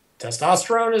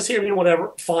 testosterone is here,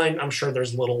 whatever, fine, I'm sure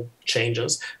there's little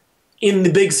changes. In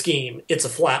the big scheme, it's a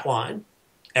flat line.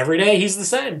 Every day, he's the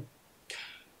same.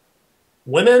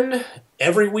 Women,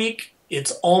 every week,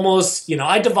 it's almost,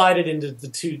 I divide it into the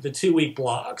 2-week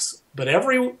blocks, but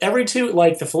every two,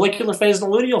 like the follicular phase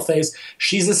and the luteal phase,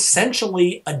 she's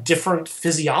essentially a different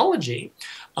physiology.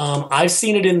 I've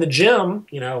seen it in the gym,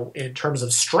 in terms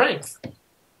of strength.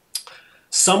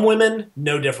 Some women,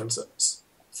 no differences.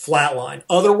 Flatline.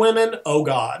 Other women, oh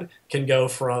God, can go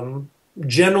from,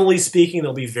 generally speaking,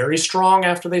 they'll be very strong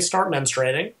after they start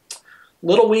menstruating, a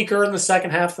little weaker in the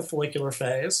second half of the follicular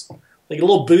phase. They get a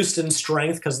little boost in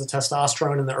strength because of the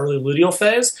testosterone in the early luteal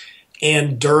phase.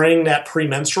 And during that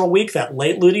premenstrual week, that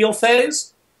late luteal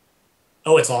phase,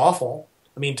 oh, it's awful.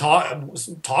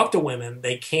 Talk to women.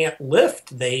 They can't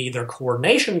lift. Their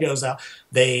coordination goes out.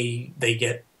 They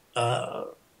get...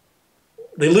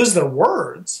 They lose their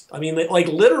words.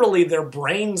 Literally their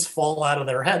brains fall out of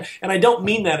their head. And I don't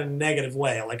mean that in a negative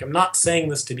way. I'm not saying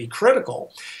this to be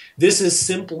critical. This is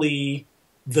simply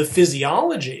the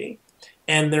physiology.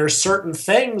 And there are certain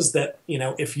things that,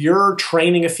 if you're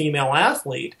training a female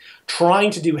athlete, trying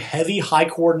to do heavy, high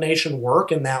coordination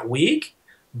work in that week,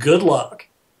 good luck.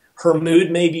 Her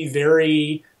mood may be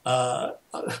very...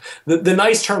 The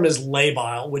nice term is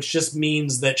labile, which just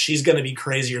means that she's going to be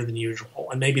crazier than usual.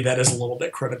 And maybe that is a little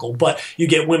bit critical. But you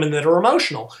get women that are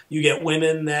emotional. You get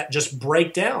women that just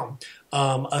break down.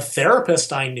 A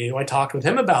therapist I knew, I talked with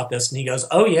him about this, and he goes,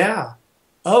 oh, yeah.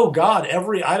 Oh, God,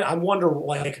 I wonder,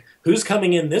 who's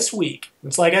coming in this week?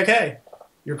 It's okay,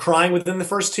 you're crying within the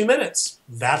first 2 minutes.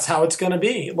 That's how it's going to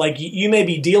be. You may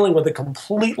be dealing with a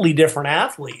completely different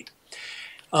athlete.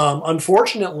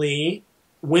 Unfortunately,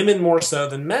 women more so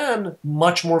than men,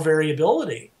 much more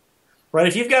variability, right?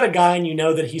 If you've got a guy and you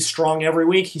know that he's strong every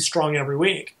week, he's strong every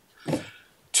week.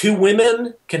 Two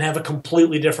women can have a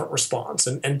completely different response.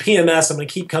 And PMS, I'm going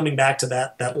to keep coming back to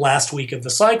that last week of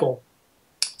the cycle.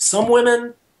 Some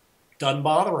women, doesn't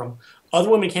bother them.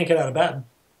 Other women can't get out of bed.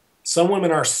 Some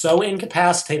women are so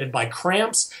incapacitated by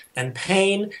cramps and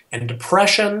pain and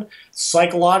depression,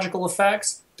 psychological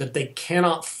effects, that they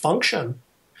cannot function.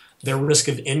 Their risk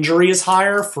of injury is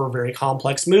higher for very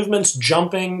complex movements,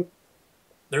 jumping.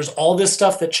 There's all this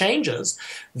stuff that changes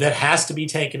that has to be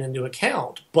taken into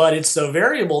account. But it's so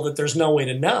variable that there's no way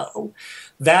to know.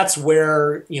 That's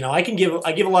where, I give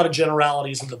a lot of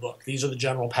generalities in the book. These are the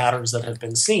general patterns that have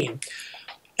been seen.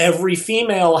 Every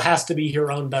female has to be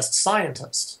her own best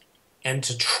scientist. And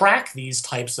to track these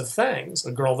types of things,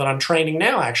 a girl that I'm training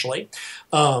now, actually,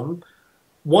 1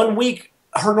 week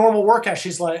her normal workout,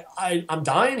 she's like, I'm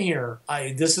dying here.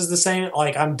 This is the same,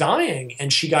 like, I'm dying.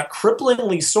 And she got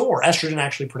cripplingly sore. Estrogen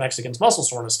actually protects against muscle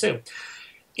soreness too.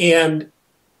 And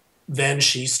then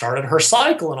she started her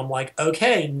cycle, and I'm like,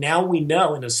 okay, now we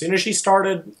know. And as soon as she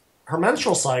started her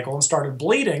menstrual cycle and started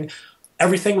bleeding,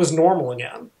 everything was normal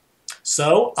again.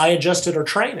 So I adjusted her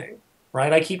training,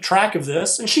 right? I keep track of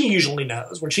this, and she usually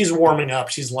knows. When she's warming up,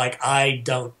 she's like, I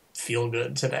don't feel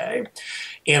good today.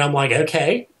 And I'm like,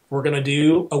 okay, we're going to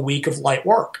do a week of light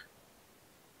work,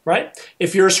 right?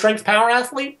 If you're a strength power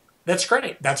athlete, that's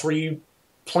great. That's where you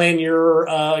plan your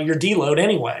deload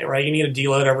anyway, right? You need a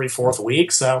deload every 4th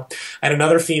week. So I had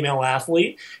another female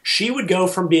athlete. She would go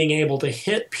from being able to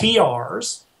hit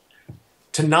PRs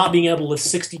to not being able to lift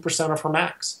 60% of her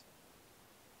max.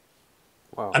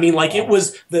 Wow. I mean, like, it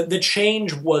was, the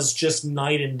change was just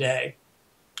night and day.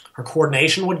 Her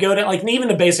coordination would go down, like, even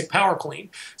the basic power clean.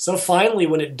 So finally,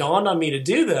 when it dawned on me to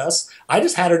do this, I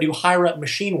just had her do high rep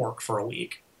machine work for a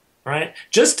week, right?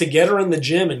 Just to get her in the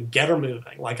gym and get her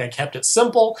moving. Like, I kept it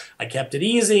simple, I kept it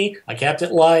easy, I kept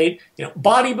it light. You know,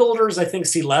 bodybuilders, I think,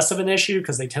 see less of an issue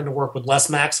because they tend to work with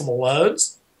less maximal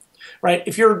loads, right?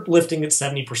 If you're lifting at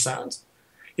 70%,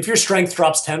 if your strength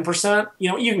drops 10%, you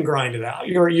know, you can grind it out.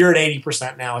 You're at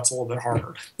 80% now, it's a little bit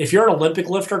harder. If you're an Olympic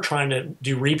lifter trying to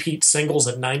do repeat singles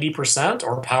at 90%,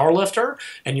 or a power lifter,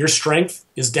 and your strength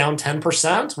is down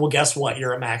 10%, well, guess what?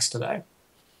 You're at max today.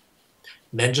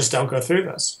 Men just don't go through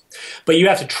this. But you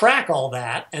have to track all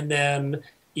that and then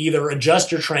either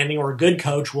adjust your training, or a good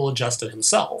coach will adjust it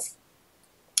himself.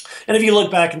 And if you look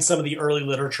back in some of the early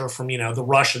literature from, you know, the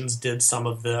Russians did some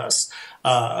of this,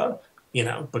 you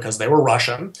know, because they were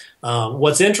Russian.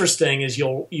 What's interesting is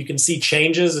you can see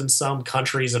changes in some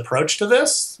countries' approach to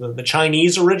this. The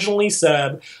Chinese originally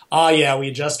said, yeah, we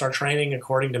adjust our training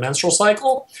according to menstrual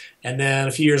cycle. And then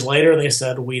a few years later, they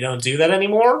said, we don't do that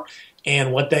anymore.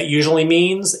 And what that usually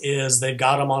means is they've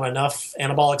got them on enough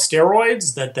anabolic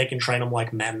steroids that they can train them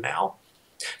like men now.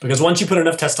 Because once you put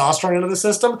enough testosterone into the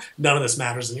system, none of this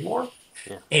matters anymore.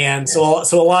 Yeah. And so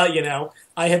a lot, you know,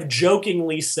 I have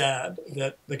jokingly said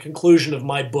that the conclusion of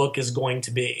my book is going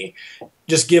to be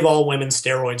just give all women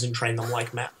steroids and train them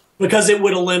like men, because it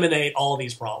would eliminate all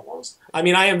these problems. I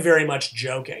mean, I am very much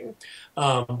joking,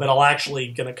 but I'll actually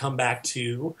going to come back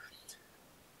to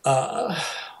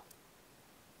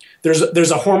there's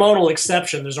a hormonal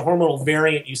exception. There's a hormonal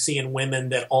variant you see in women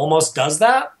that almost does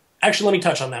that. Actually, let me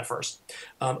touch on that first.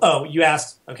 You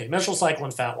asked, okay, menstrual cycle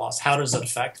and fat loss, how does it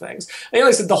affect things? And like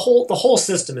I said, the whole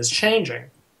system is changing.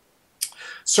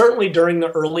 Certainly during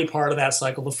the early part of that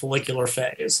cycle, the follicular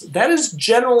phase. That is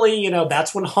generally, you know,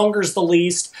 that's when hunger's the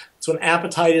least. It's when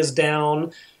appetite is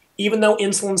down. Even though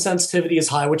insulin sensitivity is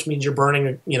high, which means you're burning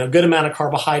a, you know, good amount of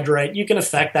carbohydrate, you can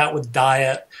affect that with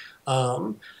diet.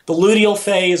 The luteal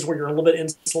phase, where you're a little bit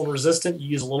insulin resistant, you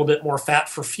use a little bit more fat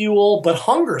for fuel, but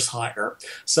hunger's higher.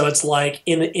 So it's like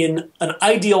in an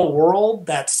ideal world,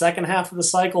 that second half of the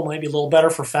cycle might be a little better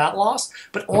for fat loss,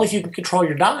 but only if you can control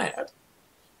your diet.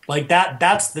 Like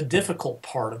that's the difficult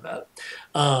part of it.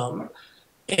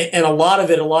 And a lot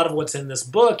of what's in this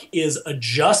book is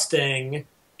adjusting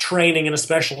training and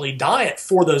especially diet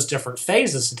for those different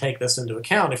phases to take this into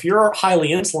account. If you're highly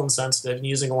insulin sensitive and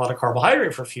using a lot of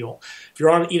carbohydrate for fuel, if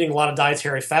you're eating a lot of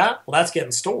dietary fat, well, that's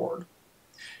getting stored.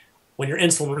 When you're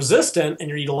insulin resistant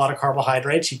and you eat a lot of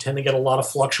carbohydrates, you tend to get a lot of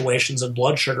fluctuations in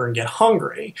blood sugar and get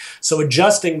hungry. So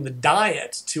adjusting the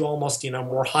diet to almost, you know,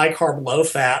 more high carb, low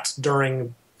fat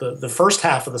during the first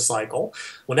half of the cycle,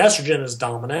 when estrogen is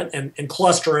dominant, and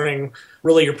clustering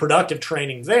really your productive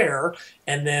training there,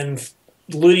 and then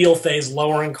luteal phase,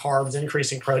 lowering carbs,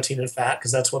 increasing protein and fat,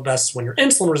 because that's what best is when you're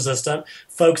insulin resistant,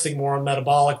 focusing more on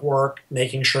metabolic work,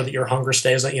 making sure that your hunger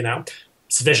stays at, you know,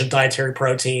 sufficient dietary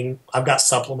protein. I've got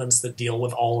supplements that deal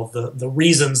with all of the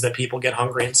reasons that people get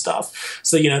hungry and stuff.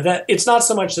 So, you know, that it's not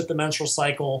so much that the menstrual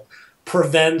cycle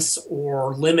prevents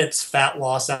or limits fat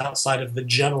loss outside of the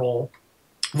general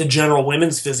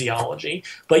women's physiology,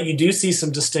 but you do see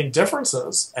some distinct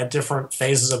differences at different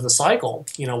phases of the cycle.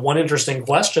 You know, one interesting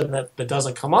question that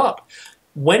doesn't come up,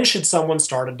 when should someone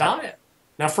start a diet?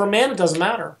 Now, for a man, it doesn't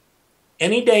matter.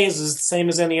 Any day is the same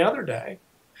as any other day.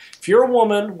 If you're a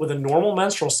woman with a normal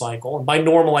menstrual cycle, and by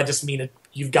normal I just mean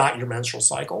you've got your menstrual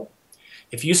cycle,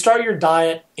 if you start your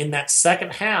diet in that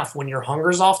second half when your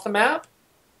hunger's off the map,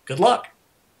 good luck.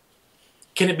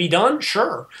 Can it be done?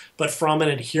 Sure. But from an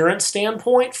adherence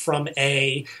standpoint, from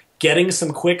a getting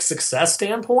some quick success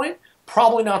standpoint,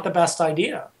 probably not the best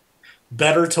idea.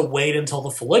 better to wait until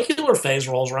the follicular phase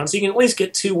rolls around so you can at least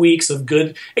get 2 weeks of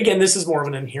good. Again, this is more of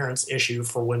an adherence issue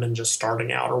for women just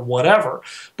starting out or whatever.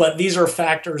 But these are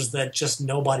factors that just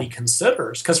nobody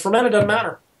considers because for men it doesn't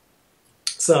matter.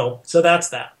 So that's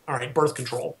that. All right, birth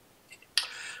control.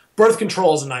 Birth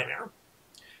control is a nightmare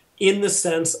in the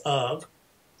sense of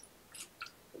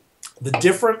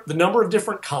the number of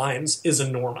different kinds is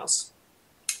enormous.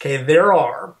 Okay, there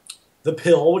are the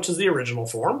pill, which is the original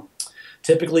form,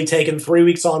 typically taken 3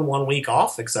 weeks on, 1 week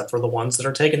off, except for the ones that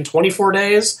are taken 24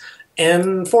 days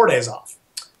and 4 days off.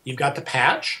 You've got the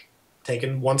patch,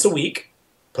 taken once a week,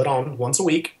 put on once a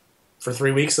week for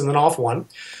 3 weeks and then off 1.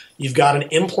 You've got an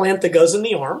implant that goes in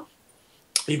the arm.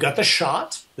 You've got the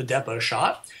shot, the depot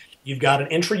shot. You've got an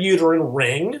intrauterine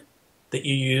ring that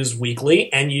you use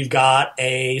weekly, and you've got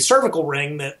a cervical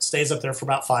ring that stays up there for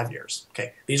about 5 years.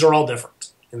 Okay, these are all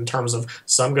different in terms of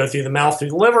some go through the mouth, through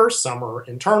the liver, some are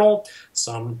internal,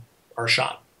 some are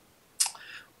shot.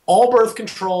 All birth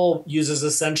control uses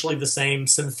essentially the same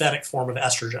synthetic form of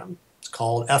estrogen. It's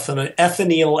called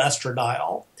ethinyl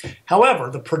estradiol. However,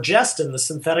 the progestin, the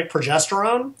synthetic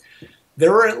progesterone,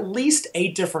 there are at least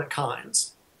 8 different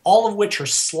kinds, all of which are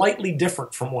slightly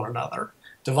different from one another,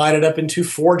 divided up into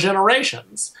 4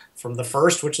 generations, from the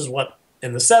first, which is what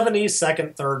in the 70s,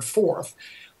 second, third, fourth.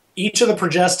 Each of the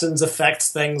progestins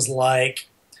affects things like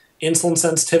insulin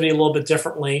sensitivity a little bit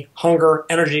differently, hunger,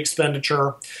 energy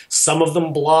expenditure. Some of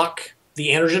them block the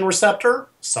androgen receptor,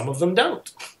 some of them don't.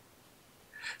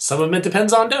 Some of them it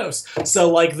depends on dose.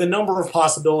 So like the number of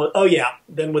possibilities, oh yeah,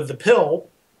 then with the pill,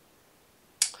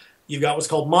 you've got what's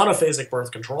called monophasic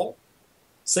birth control.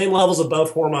 Same levels of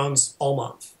both hormones all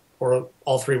month or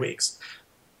all 3 weeks.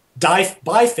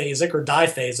 Biphasic or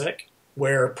diphasic,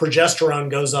 where progesterone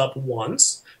goes up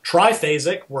once.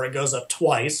 Triphasic, where it goes up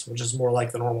twice, which is more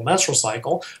like the normal menstrual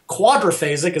cycle.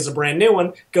 Quadriphasic is a brand new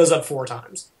one, goes up 4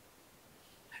 times.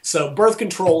 So birth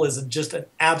control is just an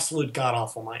absolute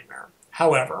god-awful nightmare.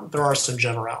 However, there are some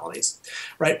generalities,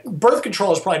 right? Birth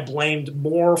control is probably blamed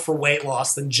more for weight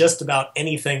loss than just about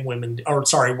anything women do, or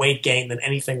sorry, weight gain than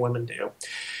anything women do.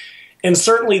 And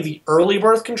certainly the early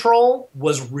birth control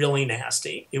was really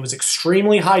nasty. It was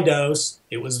extremely high dose.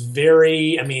 It was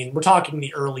very, I mean, we're talking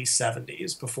the early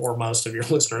 70s before most of your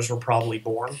listeners were probably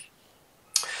born.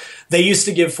 They used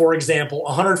to give, for example,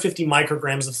 150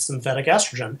 micrograms of synthetic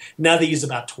estrogen. Now they use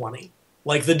about 20.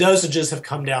 Like the dosages have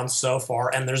come down so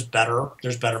far and there's better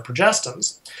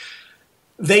progestins.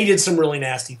 They did some really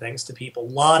nasty things to people. A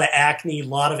lot of acne, a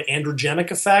lot of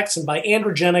androgenic effects. And by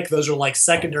androgenic, those are like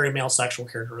secondary male sexual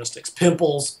characteristics.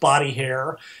 Pimples, body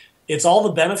hair. It's all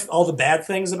the bad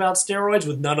things about steroids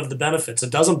with none of the benefits. It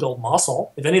doesn't build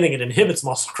muscle. If anything, it inhibits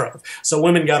muscle growth. So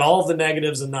women got all of the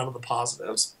negatives and none of the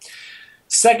positives.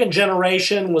 Second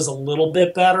generation was a little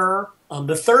bit better.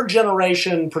 The third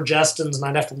generation progestins, and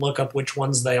I'd have to look up which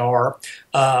ones they are,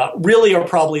 really are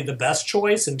probably the best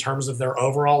choice in terms of their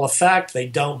overall effect. They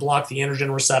don't block the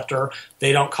androgen receptor.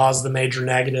 They don't cause the major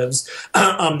negatives.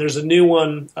 There's a new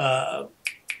one,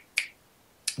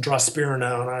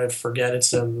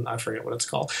 drospirenone, I forget what it's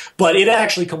called. But it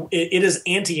actually, it is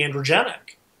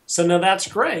anti-androgenic. So now that's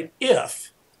great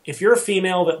if you're a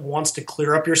female that wants to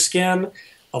clear up your skin,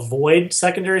 avoid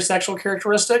secondary sexual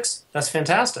characteristics, that's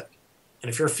fantastic. And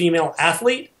if you're a female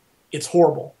athlete, it's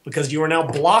horrible because you are now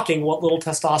blocking what little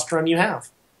testosterone you have.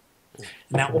 And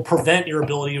that will prevent your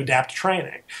ability to adapt to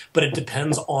training. But it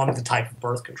depends on the type of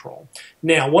birth control.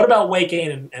 Now, what about weight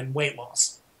gain and weight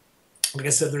loss? Like I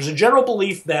said, there's a general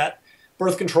belief that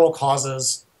birth control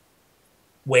causes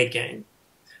weight gain.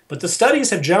 But the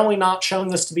studies have generally not shown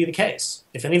this to be the case.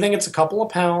 If anything, it's a couple of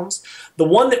pounds. The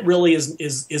one that really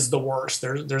is the worst,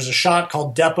 there's a shot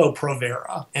called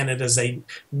Depo-Provera, and it is a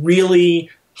really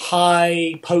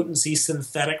high-potency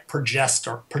synthetic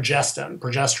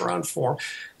progesterone form.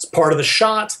 It's part of the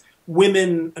shot.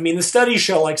 Women, I mean, the studies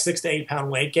show like 6 to 8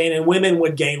 pound weight gain, and women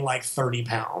would gain like 30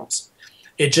 pounds.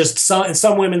 It just, and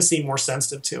some women seem more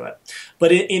sensitive to it.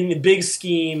 But in the big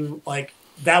scheme, like,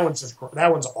 that one's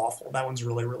awful. That one's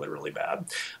really, really, really bad.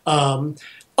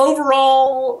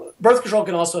 Overall, birth control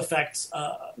can also affect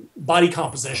body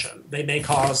composition. They may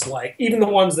cause, like, even the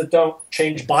ones that don't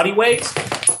change body weight,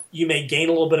 you may gain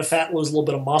a little bit of fat, lose a little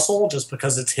bit of muscle just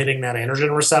because it's hitting that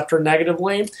androgen receptor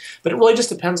negatively. But it really just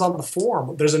depends on the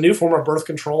form. There's a new form of birth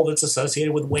control that's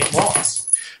associated with weight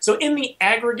loss. So in the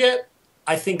aggregate,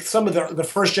 I think some of the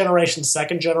first generation,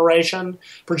 second generation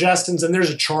progestins, and there's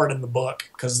a chart in the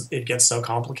book because it gets so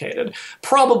complicated,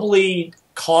 probably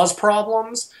cause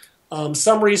problems.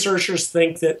 Some researchers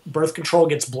think that birth control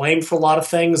gets blamed for a lot of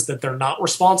things that they're not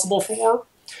responsible for.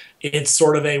 It's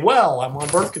sort of well, I'm on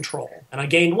birth control and I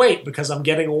gained weight because I'm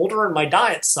getting older and my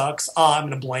diet sucks. I'm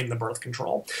going to blame the birth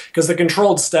control, because the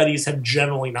controlled studies have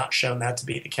generally not shown that to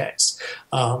be the case.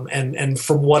 And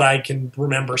from what I can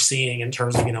remember seeing in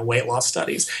terms of, weight loss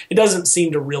studies, it doesn't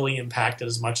seem to really impact it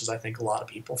as much as I think a lot of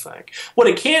people think. What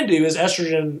it can do is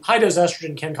high dose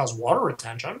estrogen can cause water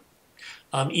retention,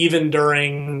 even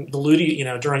during the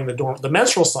luteal, during the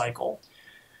menstrual cycle.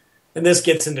 And this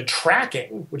gets into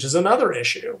tracking, which is another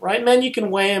issue, right? Men, you can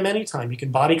weigh them anytime. You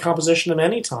can body composition them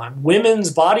anytime.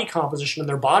 Women's body composition and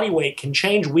their body weight can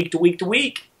change week to week to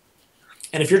week.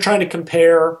 And if you're trying to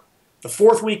compare the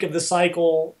 4th week of the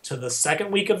cycle to the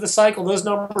 2nd week of the cycle, those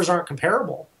numbers aren't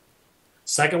comparable.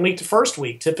 2nd week to 1st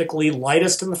week, typically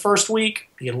lightest in the 1st week.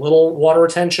 You get a little water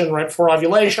retention right before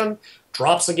ovulation,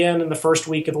 drops again in the 1st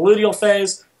week of the luteal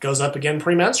phase, goes up again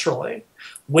premenstrually.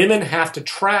 Women have to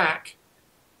track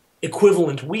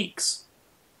equivalent weeks.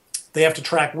 They have to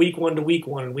track week 1 to week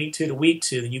 1 and week 2 to week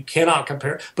 2. You cannot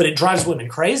compare, but it drives women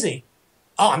crazy.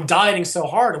 Oh, I'm dieting so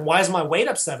hard, and why is my weight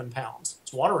up 7 pounds?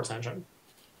 It's water retention,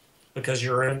 because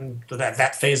you're in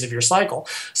that phase of your cycle.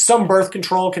 Some birth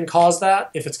control can cause that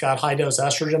if it's got high dose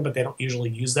estrogen, but they don't usually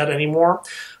use that anymore.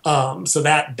 So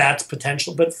that's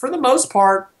potential. But for the most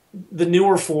part, the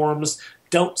newer forms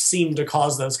don't seem to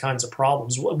cause those kinds of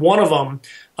problems. One of them,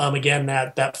 again,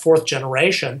 that 4th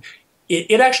generation,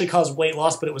 it actually caused weight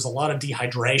loss, but it was a lot of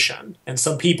dehydration. And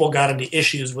some people got into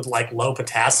issues with like low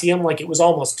potassium, like it was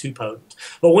almost too potent.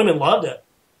 But women loved it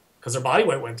because their body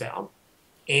weight went down.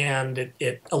 And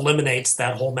it eliminates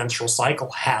that whole menstrual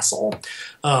cycle hassle.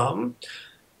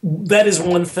 That is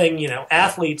one thing,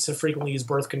 athletes have frequently used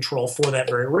birth control for that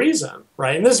very reason,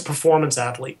 right? And this is a performance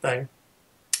athlete thing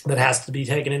that has to be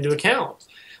taken into account.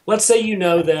 Let's say you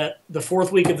know that the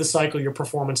 4th week of the cycle, your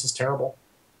performance is terrible.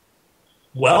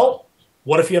 Well,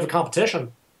 what if you have a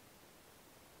competition?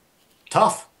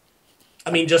 Tough.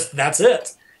 I mean, that's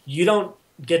it. You don't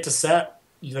get to set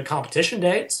the competition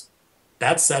dates.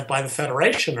 That's set by the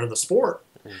federation or the sport.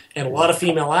 And a lot of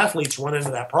female athletes run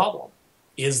into that problem,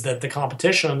 is that the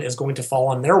competition is going to fall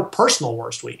on their personal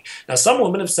worst week. Now, some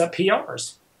women have set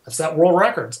PRs. Have set world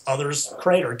records. Others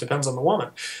crater. It depends on the woman.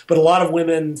 But a lot of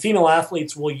women, female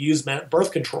athletes, will use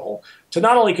birth control to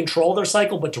not only control their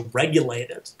cycle, but to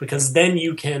regulate it. Because then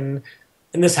you can,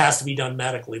 and this has to be done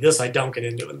medically. This I don't get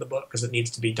into in the book because it needs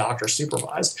to be doctor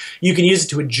supervised. You can use it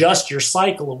to adjust your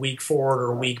cycle a week forward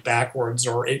or a week backwards,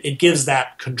 or it gives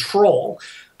that control.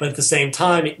 But at the same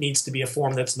time, it needs to be a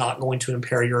form that's not going to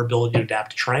impair your ability to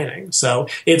adapt to training. So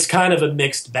it's kind of a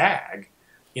mixed bag.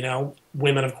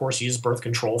 Women, of course, use birth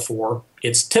control for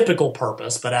its typical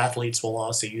purpose, but athletes will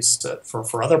also use it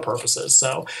for other purposes.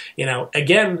 So,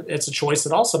 again, it's a choice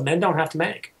that also men don't have to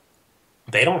make.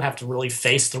 They don't have to really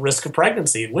face the risk of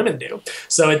pregnancy, and women do.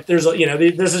 So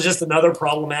this is just another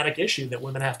problematic issue that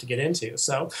women have to get into.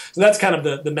 So that's kind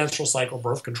of the menstrual cycle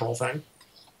birth control thing.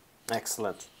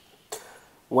 Excellent.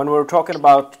 When we're talking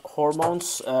about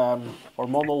hormones,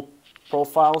 hormonal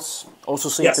profiles also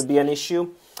seem to be an issue.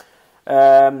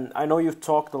 I know you've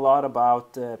talked a lot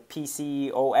about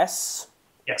PCOS.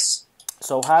 Yes.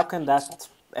 So how can that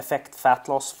affect fat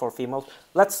loss for females?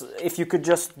 If you could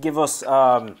just give us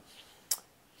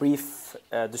brief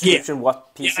description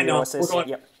what PCOS is.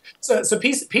 So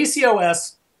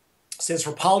PCOS stands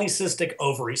for polycystic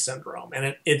ovary syndrome,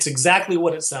 and it's exactly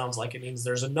what it sounds like. It means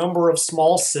there's a number of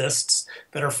small cysts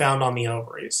that are found on the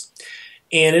ovaries.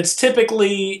 And it's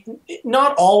typically,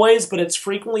 not always, but it's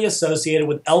frequently associated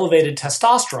with elevated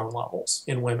testosterone levels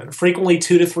in women, frequently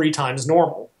 2 to 3 times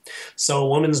normal. So a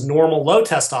woman's normal low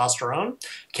testosterone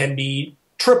can be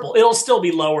triple. It'll still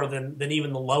be lower than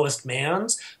even the lowest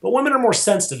man's, but women are more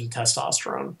sensitive to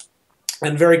testosterone.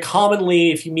 And very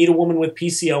commonly, if you meet a woman with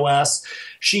PCOS,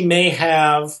 she may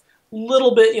have a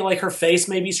little bit, like her face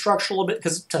may be structural a little bit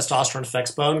because testosterone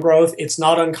affects bone growth. It's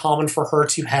not uncommon for her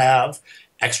to have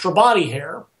extra body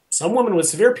hair. Some women with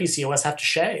severe PCOS have to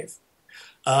shave.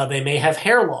 They may have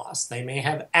hair loss. They may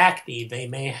have acne. They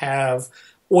may have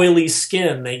oily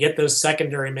skin. They get those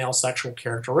secondary male sexual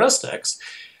characteristics.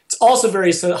 It's also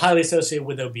very highly associated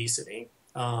with obesity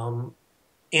and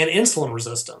insulin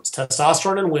resistance.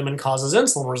 Testosterone in women causes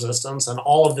insulin resistance, and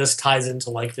all of this ties into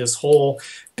like this whole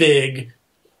big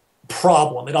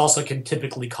problem. It also can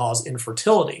typically cause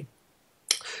infertility.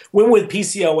 Women with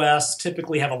PCOS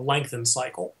typically have a lengthened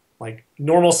cycle, like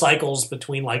normal cycles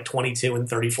between like 22 and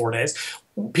 34 days.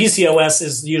 PCOS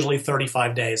is usually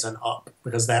 35 days and up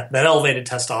because that elevated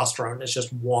testosterone is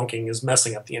just is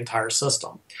messing up the entire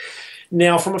system.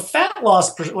 Now, from a fat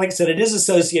loss, like I said, it is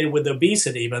associated with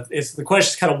obesity, but the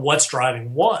question is kind of what's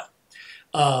driving what.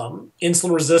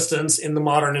 Insulin resistance in the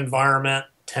modern environment,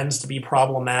 tends to be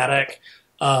problematic.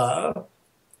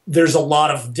 There's a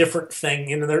lot of different things,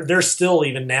 you know, they're still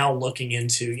even now looking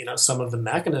into, you know, some of the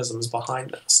mechanisms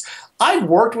behind this. I've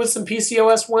worked with some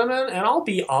PCOS women, and I'll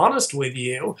be honest with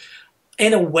you,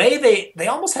 in a way, they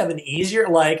almost have an easier,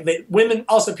 like, women,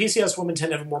 also PCOS women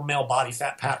tend to have a more male body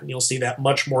fat pattern. You'll see that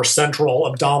much more central,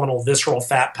 abdominal, visceral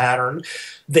fat pattern.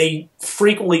 They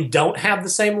frequently don't have the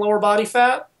same lower body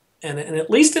fat. And at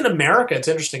least in America, it's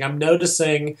interesting. I'm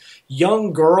noticing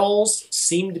young girls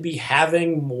seem to be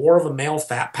having more of a male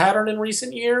fat pattern in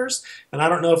recent years. And I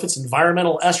don't know if it's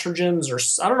environmental estrogens or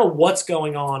I don't know what's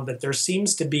going on, but there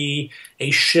seems to be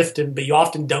a shift but you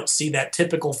often don't see that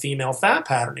typical female fat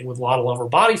patterning with a lot of lower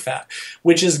body fat,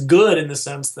 which is good in the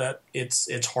sense that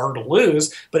it's hard to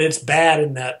lose, but it's bad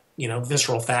in that, you know,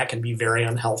 visceral fat can be very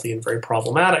unhealthy and very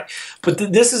problematic. But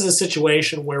this is a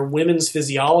situation where women's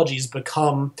physiologies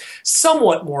become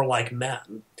somewhat more like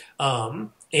men.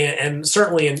 And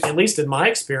certainly, at least in my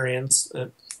experience,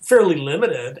 fairly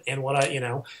limited. And what you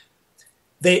know,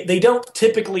 they don't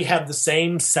typically have the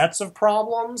same sets of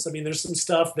problems. I mean, there's some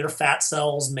stuff, their fat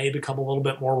cells may become a little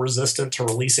bit more resistant to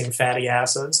releasing fatty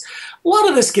acids. A lot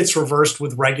of this gets reversed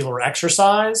with regular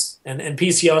exercise, and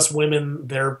PCOS women,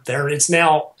 it's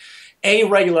now,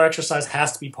 regular exercise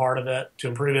has to be part of it to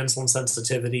improve insulin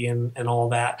sensitivity and all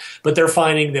that. But they're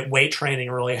finding that weight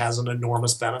training really has an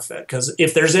enormous benefit, because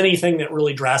if there's anything that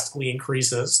really drastically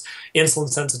increases insulin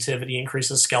sensitivity,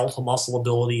 increases skeletal muscle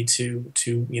ability to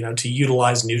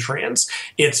utilize nutrients,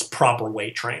 it's proper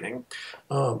weight training.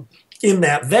 In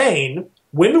that vein,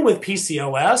 women with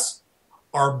PCOS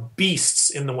are beasts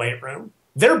in the weight room.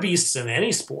 They're beasts in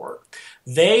any sport.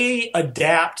 They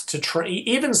adapt to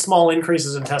even small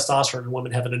increases in testosterone in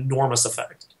women have an enormous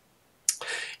effect.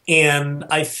 And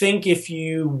I think if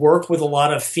you work with a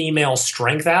lot of female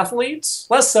strength athletes,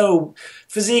 less so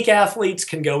physique athletes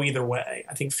can go either way.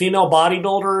 I think female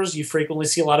bodybuilders, you frequently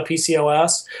see a lot of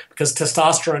PCOS because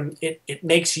testosterone, it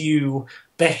makes you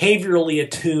behaviorally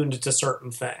attuned to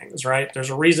certain things, right? There's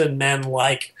a reason men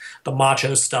like the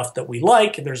macho stuff that we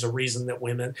like, and there's a reason that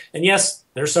women, and yes,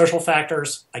 there's social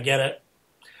factors, I get it,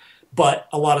 but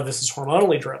a lot of this is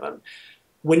hormonally driven.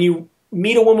 When you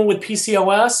meet a woman with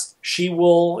PCOS,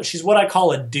 she's what I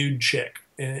call a dude chick.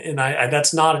 And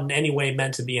that's not in any way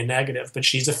meant to be a negative, but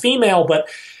she's a female, but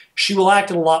she will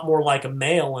act a lot more like a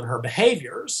male in her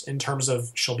behaviors in terms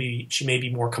of she may be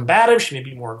more combative, she may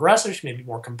be more aggressive, she may be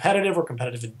more competitive or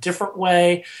competitive in a different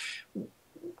way.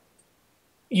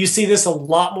 You see this a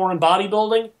lot more in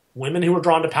bodybuilding, women who are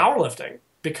drawn to powerlifting,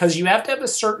 because you have to have a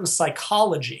certain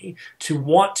psychology to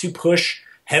want to push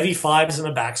heavy fives in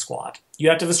a back squat. You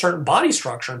have to have a certain body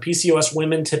structure, and PCOS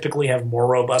women typically have more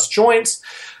robust joints.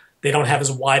 They don't have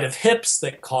as wide of hips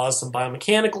that cause some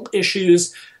biomechanical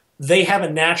issues. They have a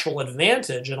natural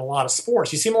advantage in a lot of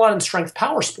sports. You see them a lot in strength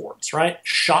power sports, right?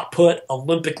 Shot put,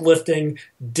 Olympic lifting,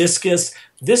 discus.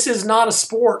 This is not a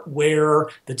sport where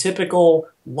the typical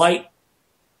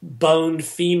light-boned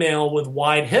female with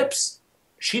wide hips,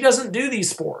 she doesn't do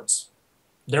these sports.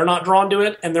 They're not drawn to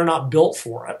it, and they're not built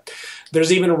for it.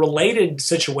 There's even a related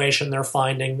situation they're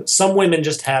finding. Some women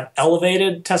just have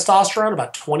elevated testosterone,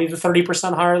 about 20 to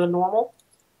 30% higher than normal.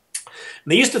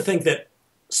 And they used to think that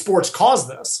sports cause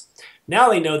this. Now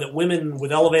they know that women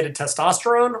with elevated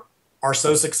testosterone are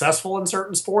so successful in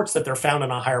certain sports that they're found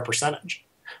in a higher percentage,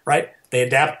 right? They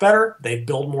adapt better, they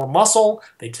build more muscle,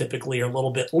 they typically are a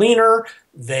little bit leaner,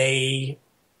 they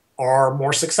are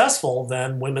more successful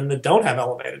than women that don't have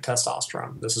elevated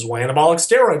testosterone. This is why anabolic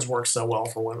steroids work so well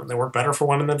for women. They work better for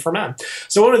women than for men.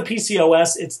 So with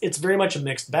PCOS, it's very much a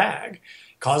mixed bag.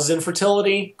 Causes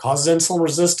infertility, causes insulin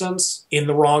resistance in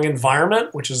the wrong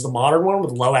environment, which is the modern one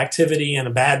with low activity and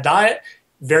a bad diet,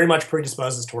 very much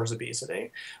predisposes towards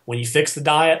obesity. When you fix the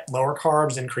diet, lower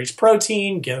carbs, increase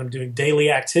protein, get them doing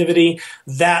daily activity,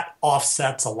 that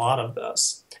offsets a lot of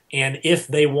this. And if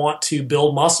they want to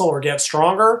build muscle or get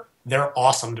stronger, they're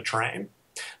awesome to train.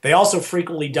 They also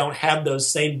frequently don't have those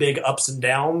same big ups and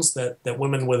downs that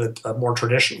women with a more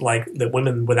traditional, like that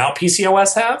women without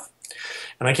PCOS have.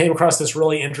 And I came across this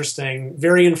really interesting,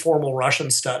 very informal Russian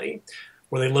study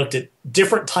where they looked at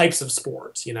different types of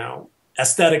sports, you know,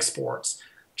 aesthetic sports,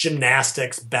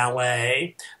 gymnastics,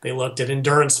 ballet. They looked at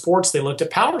endurance sports. They looked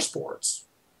at power sports.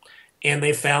 And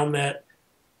they found that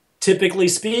typically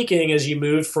speaking, as you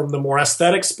moved from the more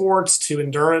aesthetic sports to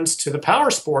endurance to the power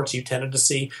sports, you tended to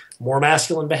see more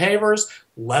masculine behaviors,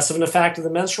 less of an effect of the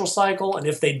menstrual cycle, and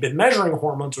if they'd been measuring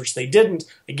hormones, which they didn't,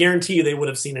 I guarantee you they would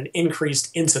have seen an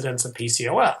increased incidence of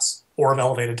PCOS or of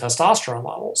elevated testosterone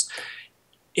levels.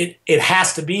 It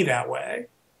has to be that way.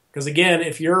 Because again,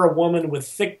 if you're a woman with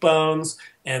thick bones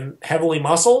and heavily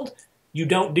muscled, you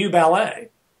don't do ballet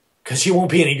because you won't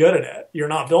be any good at it. You're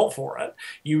not built for it.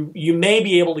 You may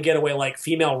be able to get away like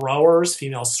female rowers,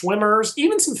 female swimmers,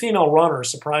 even some female runners,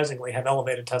 surprisingly, have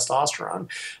elevated testosterone.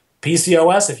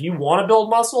 PCOS, if you want to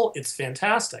build muscle, it's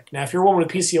fantastic. Now, if you're a woman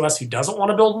with PCOS who doesn't want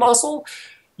to build muscle,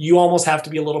 you almost have to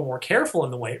be a little more careful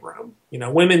in the weight room. You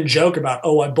know, women joke about,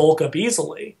 oh, I bulk up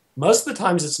easily. Most of the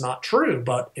times it's not true,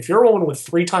 but if you're a woman with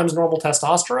 3 times normal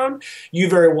testosterone, you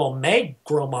very well may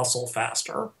grow muscle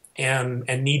faster and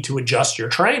need to adjust your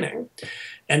training.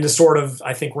 And to sort of,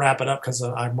 I think, wrap it up because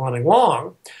I'm running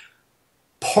long,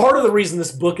 part of the reason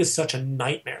this book is such a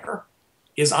nightmare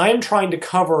is I am trying to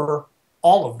cover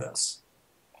all of this.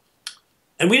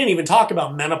 And we didn't even talk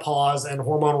about menopause and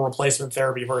hormonal replacement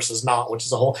therapy versus not, which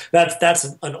is a whole, that's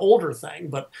an older thing.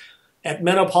 But at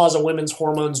menopause, a woman's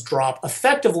hormones drop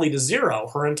effectively to 0.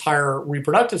 Her entire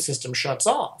reproductive system shuts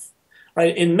off.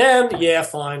 Right? In men, yeah,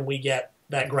 fine, we get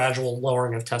that gradual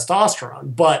lowering of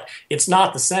testosterone, but it's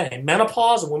not the same.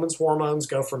 Menopause, a woman's hormones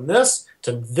go from this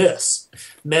to this.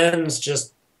 Men's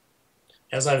just,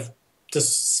 as I've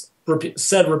just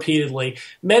said repeatedly,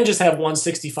 men just have one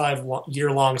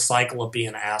 65-year-long cycle of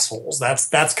being assholes.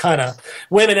 That's kind of,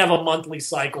 women have a monthly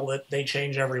cycle that they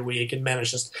change every week, and men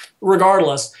is just,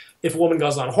 regardless, if a woman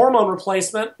goes on hormone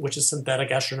replacement, which is synthetic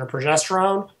estrogen or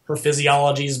progesterone, her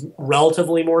physiology is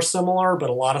relatively more similar, but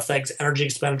a lot of things, energy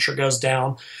expenditure goes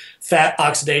down, fat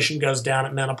oxidation goes down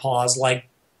at menopause. Like,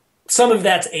 some of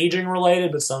that's aging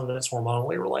related, but some of it's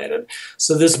hormonally related.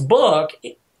 So this book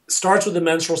starts with the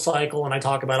menstrual cycle, and I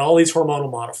talk about all these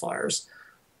hormonal modifiers: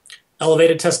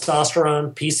 elevated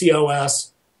testosterone,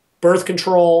 PCOS, birth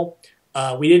control.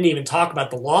 We didn't even talk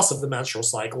about the loss of the menstrual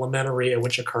cycle, amenorrhea,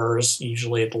 which occurs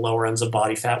usually at the lower ends of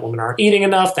body fat. Women aren't eating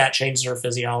enough. That changes her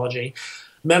physiology.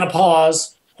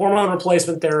 Menopause, hormone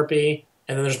replacement therapy,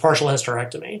 and then there's partial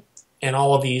hysterectomy. And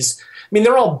all of these, I mean,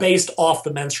 they're all based off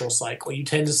the menstrual cycle. You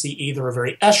tend to see either a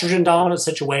very estrogen-dominant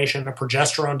situation, a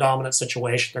progesterone-dominant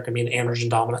situation. There can be an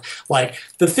androgen-dominant. Like,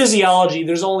 the physiology,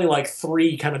 there's only like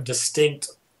 3 kind of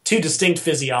two distinct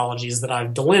physiologies that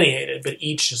I've delineated, but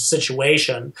each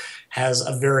situation has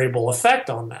a variable effect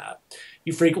on that.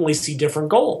 You frequently see different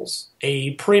goals.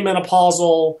 A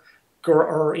premenopausal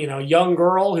young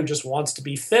girl who just wants to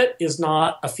be fit is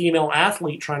not a female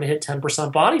athlete trying to hit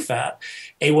 10% body fat.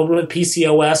 A woman with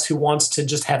PCOS who wants to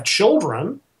just have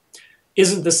children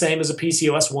isn't the same as a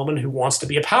PCOS woman who wants to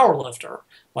be a power lifter.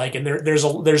 Like, and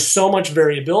there's so much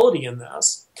variability in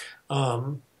this.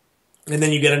 And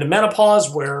then you get into menopause,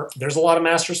 where there's a lot of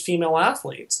masters female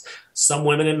athletes. Some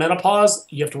women in menopause,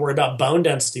 you have to worry about bone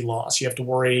density loss. You have to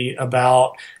worry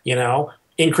about,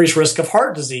 increased risk of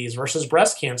heart disease versus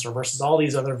breast cancer versus all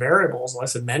these other variables. Like I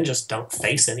said, men just don't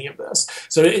face any of this.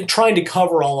 So trying to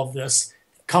cover all of this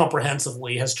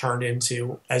comprehensively has turned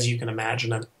into, as you can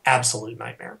imagine, an absolute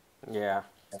nightmare. Yeah.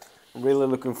 I'm really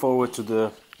looking forward to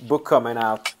the book coming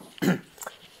out.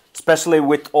 Especially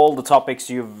with all the topics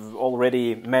you've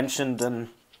already mentioned and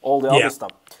all the other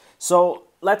stuff. So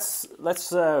let's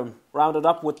round it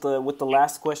up with the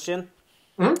last question.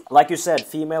 Mm-hmm. Like you said,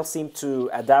 females seem to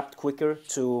adapt quicker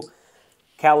to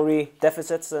calorie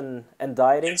deficits and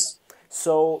dieting. Yes.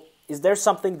 So is there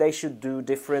something they should do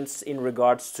different in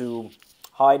regards to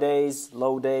high days,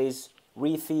 low days,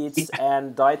 refeeds,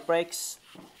 and diet breaks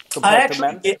compared to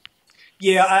men?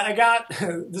 Yeah, I got,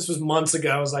 this was months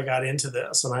ago as I got into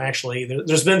this, and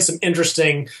there's been some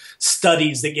interesting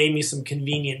studies that gave me some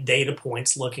convenient data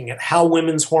points looking at how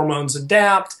women's hormones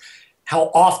adapt,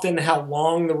 how often, how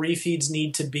long the refeeds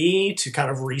need to be to kind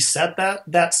of reset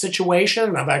that situation.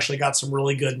 And I've actually got some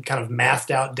really good kind of mathed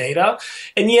out data.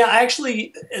 And yeah,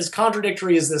 actually, as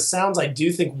contradictory as this sounds, I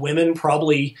do think women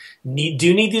probably need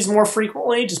these more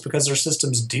frequently, just because their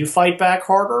systems do fight back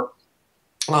harder.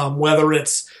 Whether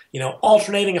it's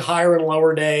alternating higher and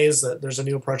lower days. There's a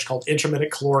new approach called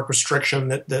intermittent caloric restriction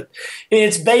that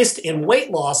it's based in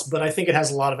weight loss, but I think it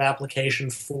has a lot of application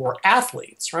for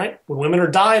athletes, right? When women are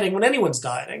dieting, when anyone's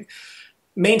dieting,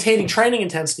 maintaining training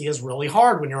intensity is really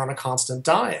hard when you're on a constant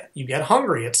diet. You get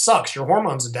hungry, it sucks, your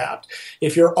hormones adapt.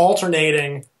 If you're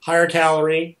alternating higher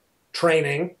calorie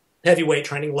training, heavyweight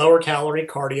training, lower calorie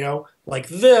cardio like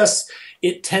this,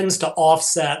 it tends to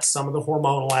offset some of the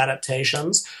hormonal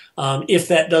adaptations. If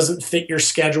that doesn't fit your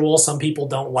schedule, some people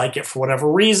don't like it for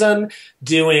whatever reason,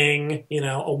 doing,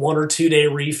 a 1 or 2 day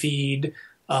refeed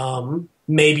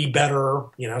may be better,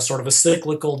 sort of a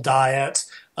cyclical diet.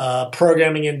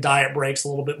 Programming in diet breaks a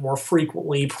little bit more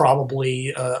frequently,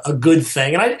 probably a good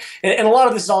thing. And a lot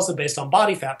of this is also based on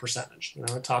body fat percentage.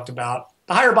 I talked about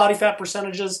the higher body fat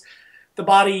percentages, the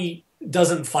body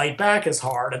doesn't fight back as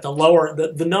hard. At the lower,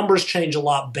 the numbers change a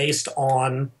lot based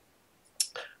on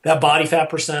that body fat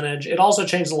percentage. It also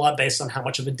changes a lot based on how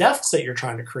much of a deficit you're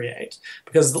trying to create,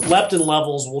 because the leptin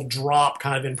levels will drop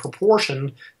kind of in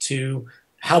proportion to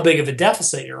how big of a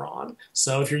deficit you're on.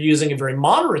 So if you're using a very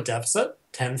moderate deficit,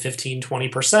 10, 15,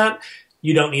 20%,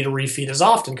 you don't need to refeed as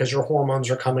often because your hormones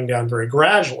are coming down very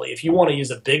gradually. If you want to use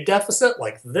a big deficit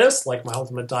like this, like My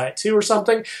Ultimate Diet 2 or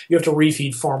something, you have to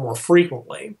refeed far more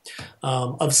frequently.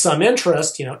 Of some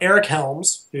interest, Eric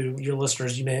Helms, who your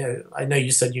listeners, I know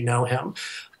you said you know him.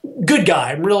 Good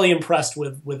guy. I'm really impressed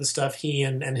with the stuff he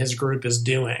and his group is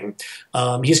doing.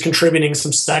 He's contributing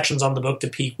some sections on the book to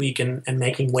Peak Week and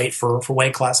making weight for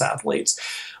weight class athletes.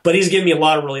 But he's given me a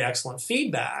lot of really excellent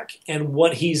feedback. And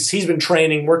what he's been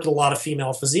training, worked with a lot of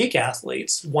female physique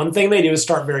athletes. One thing they do is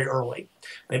start very early.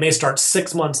 They may start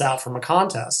 6 months out from a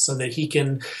contest so that he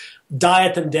can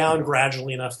diet them down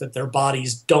gradually enough that their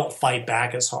bodies don't fight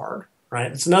back as hard.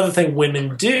 Right? It's another thing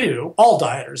women do, all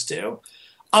dieters do.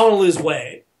 I want to lose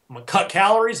weight. I'm going to cut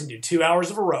calories and do 2 hours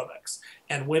of aerobics.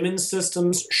 And women's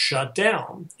systems shut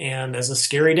down. And as a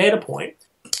scary data point,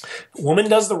 a woman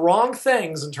does the wrong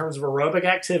things in terms of aerobic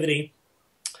activity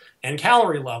and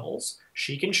calorie levels,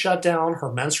 she can shut down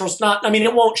her menstrual,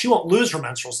 she won't lose her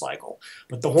menstrual cycle,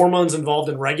 but the hormones involved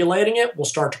in regulating it will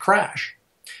start to crash.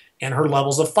 And her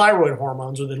levels of thyroid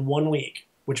hormones within 1 week,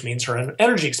 which means her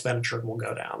energy expenditure will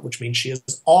go down, which means she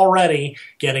is already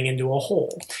getting into a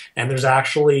hole. And there's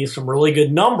actually some really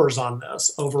good numbers on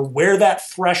this over where that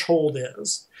threshold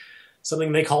is.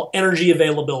 Something they call energy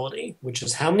availability, which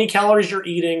is how many calories you're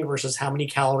eating versus how many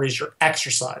calories you're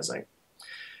exercising.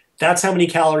 That's how many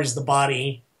calories the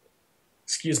body,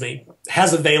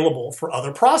 has available for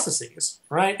other processes,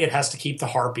 right? It has to keep the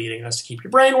heart beating, it has to keep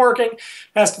your brain working, it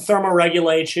has to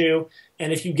thermoregulate you.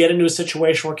 And if you get into a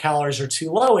situation where calories are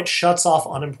too low, it shuts off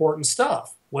unimportant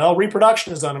stuff. Well,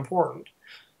 reproduction is unimportant.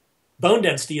 Bone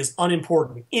density is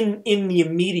unimportant in the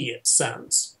immediate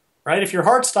sense. Right? If your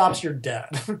heart stops, you're dead.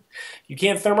 You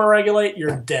can't thermoregulate,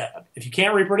 you're dead. If you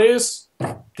can't reproduce,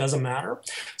 doesn't matter.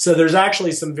 So there's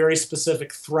actually some very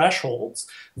specific thresholds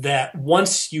that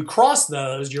once you cross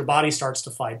those, your body starts to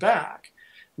fight back.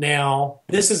 Now,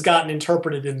 this has gotten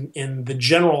interpreted in the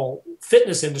general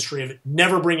fitness industry of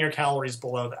never bring your calories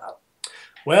below that.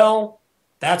 Well,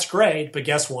 that's great, but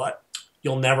guess what?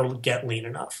 You'll never get lean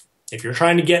enough. If you're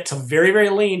trying to get to very, very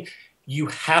lean, you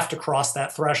have to cross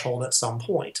that threshold at some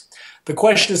point. The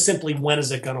question is simply, when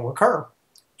is it going to occur?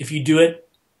 If you do it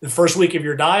the first week of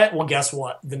your diet, well, guess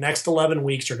what? The next 11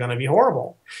 weeks are going to be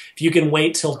horrible. If you can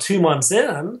wait till 2 months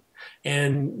in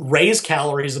and raise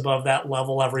calories above that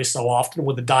level every so often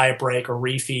with a diet break or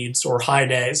refeeds or high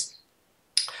days,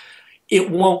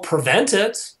 it won't prevent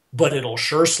it, but it'll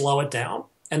sure slow it down.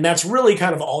 And that's really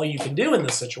kind of all you can do in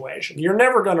this situation. You're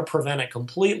never going to prevent it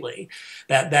completely,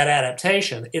 that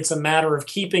adaptation. It's a matter of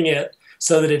keeping it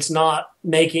so that it's not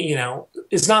making,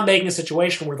 it's not making a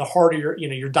situation where the harder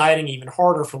you're dieting even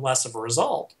harder for less of a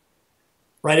result.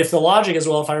 Right? If the logic is,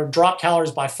 well, if I drop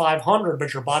calories by 500,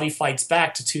 but your body fights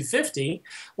back to 250,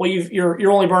 well,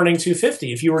 you're only burning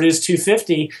 250. If you reduce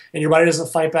 250 and your body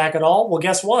doesn't fight back at all, well,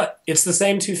 guess what? It's the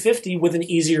same 250 with an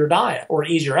easier diet or an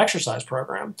easier exercise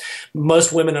program.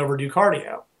 Most women overdo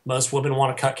cardio. Most women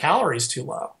want to cut calories too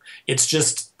low. It's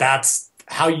just that's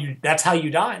how you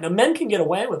diet. Now, men can get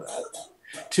away with it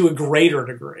to a greater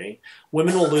degree.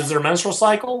 Women will lose their menstrual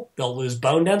cycle. They'll lose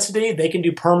bone density. They can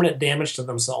do permanent damage to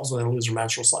themselves when they lose their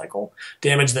menstrual cycle,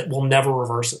 damage that will never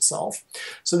reverse itself.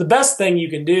 So the best thing you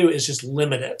can do is just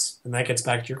limit it. And that gets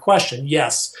back to your question.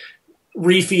 Yes,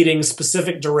 refeeding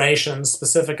specific durations,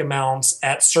 specific amounts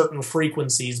at certain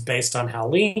frequencies based on how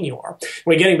lean you are.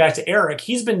 When getting back to Eric,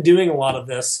 he's been doing a lot of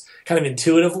this kind of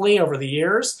intuitively over the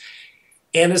years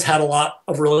and has had a lot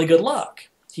of really good luck.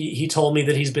 He told me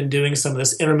that he's been doing some of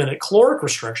this intermittent caloric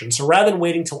restriction. So rather than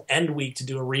waiting till end week to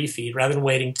do a refeed, rather than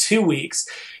waiting 2 weeks,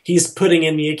 he's putting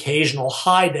in the occasional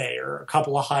high day or a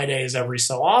couple of high days every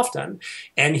so often.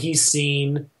 And he's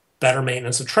seen better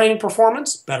maintenance of training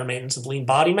performance, better maintenance of lean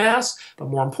body mass, but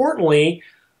more importantly,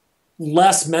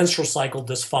 less menstrual cycle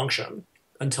dysfunction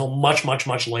until much, much,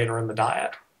 much later in the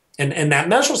diet. And that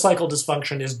menstrual cycle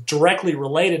dysfunction is directly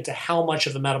related to how much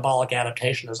of the metabolic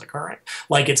adaptation is occurring.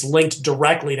 Like it's linked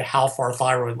directly to how far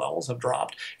thyroid levels have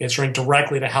dropped. It's linked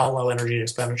directly to how low energy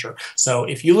expenditure. So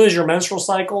if you lose your menstrual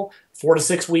cycle 4 to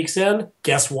 6 weeks in,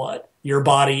 guess what? Your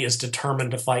body is determined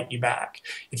to fight you back.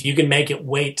 If you can make it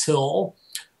wait till,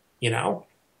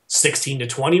 16 to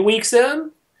 20 weeks in,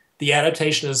 the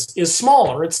adaptation is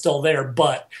smaller. It's still there,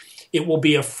 but it will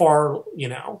be a far,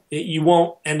 you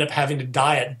won't end up having to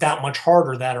diet that much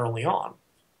harder that early on.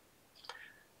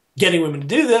 Getting women to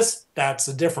do this, that's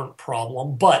a different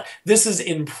problem. But this is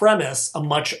in premise a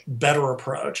much better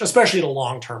approach, especially to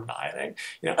long-term dieting.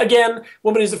 Again,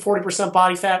 woman who's at 40%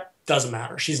 body fat, doesn't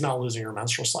matter. She's not losing her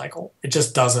menstrual cycle. It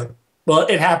just doesn't. Well,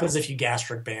 it happens if you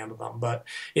gastric band them, but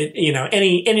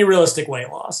any realistic weight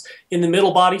loss in the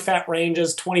middle body fat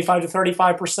ranges, 25 to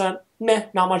 35%, meh,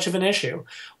 not much of an issue.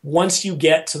 Once you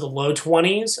get to the low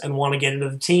 20s and want to get into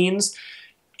the teens,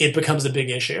 it becomes a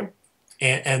big issue.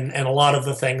 And a lot of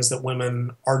the things that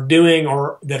women are doing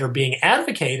or that are being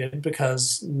advocated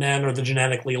because men or the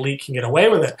genetically elite can get away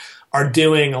with it are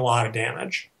doing a lot of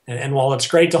damage. And while it's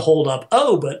great to hold up,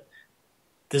 oh, but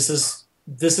this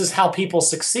is how people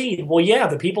succeed. Well, yeah,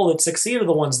 the people that succeed are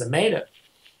the ones that made it.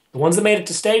 The ones that made it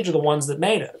to stage are the ones that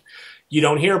made it. You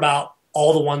don't hear about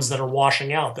all the ones that are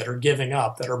washing out, that are giving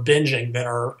up, that are binging, that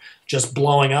are just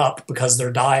blowing up because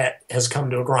their diet has come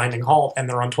to a grinding halt and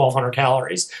they're on 1,200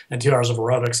 calories and 2 hours of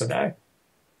aerobics a day.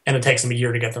 And it takes them a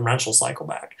year to get their menstrual cycle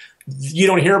back. You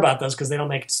don't hear about those because they don't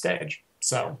make it to stage.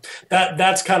 So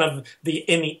that's kind of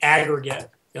in the aggregate,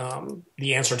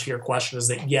 the answer to your question is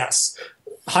that yes,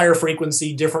 higher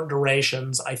frequency, different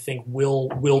durations, I think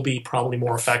will be probably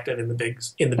more effective in the big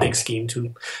scheme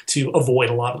to avoid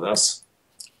a lot of this.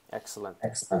 Excellent.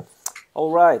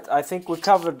 All right, I think we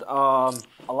covered a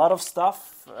lot of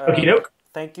stuff. Okie doke.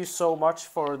 Thank you so much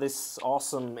for this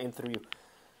awesome interview.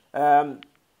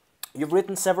 You've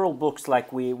written several books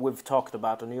like we've talked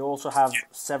about, and you also have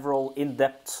several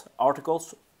in-depth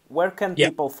articles. Where can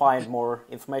people find more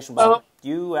information about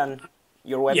you and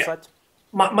your website?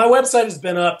 My website has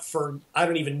been up for, I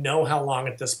don't even know how long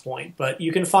at this point, but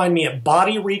you can find me at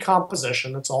Body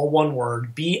Recomposition. That's all one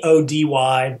word,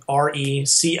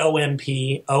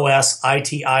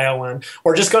 BODYRECOMPOSITION,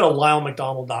 or just go to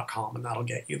lylemcdonald.com and that'll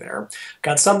get you there.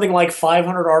 Got something like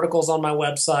 500 articles on my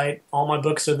website. All my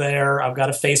books are there. I've got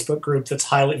a Facebook group that's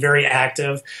very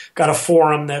active. Got a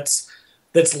forum that's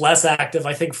less active.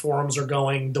 I think forums are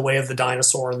going the way of the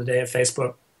dinosaur in the day of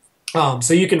Facebook.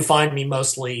 So you can find me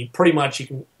mostly, pretty much,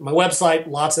 my website,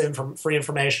 lots of free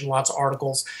information, lots of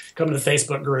articles, come to the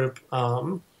Facebook group,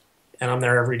 and I'm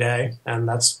there every day. And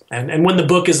and when the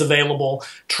book is available,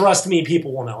 trust me,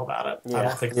 people will know about it. I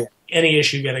don't think there's any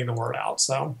issue getting the word out.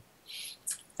 So,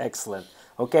 excellent.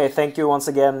 Okay, thank you once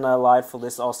again, Lyle, for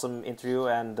this awesome interview,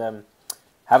 and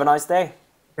have a nice day.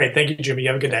 Great, thank you, Jimmy. You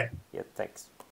have a good day. Yeah, thanks.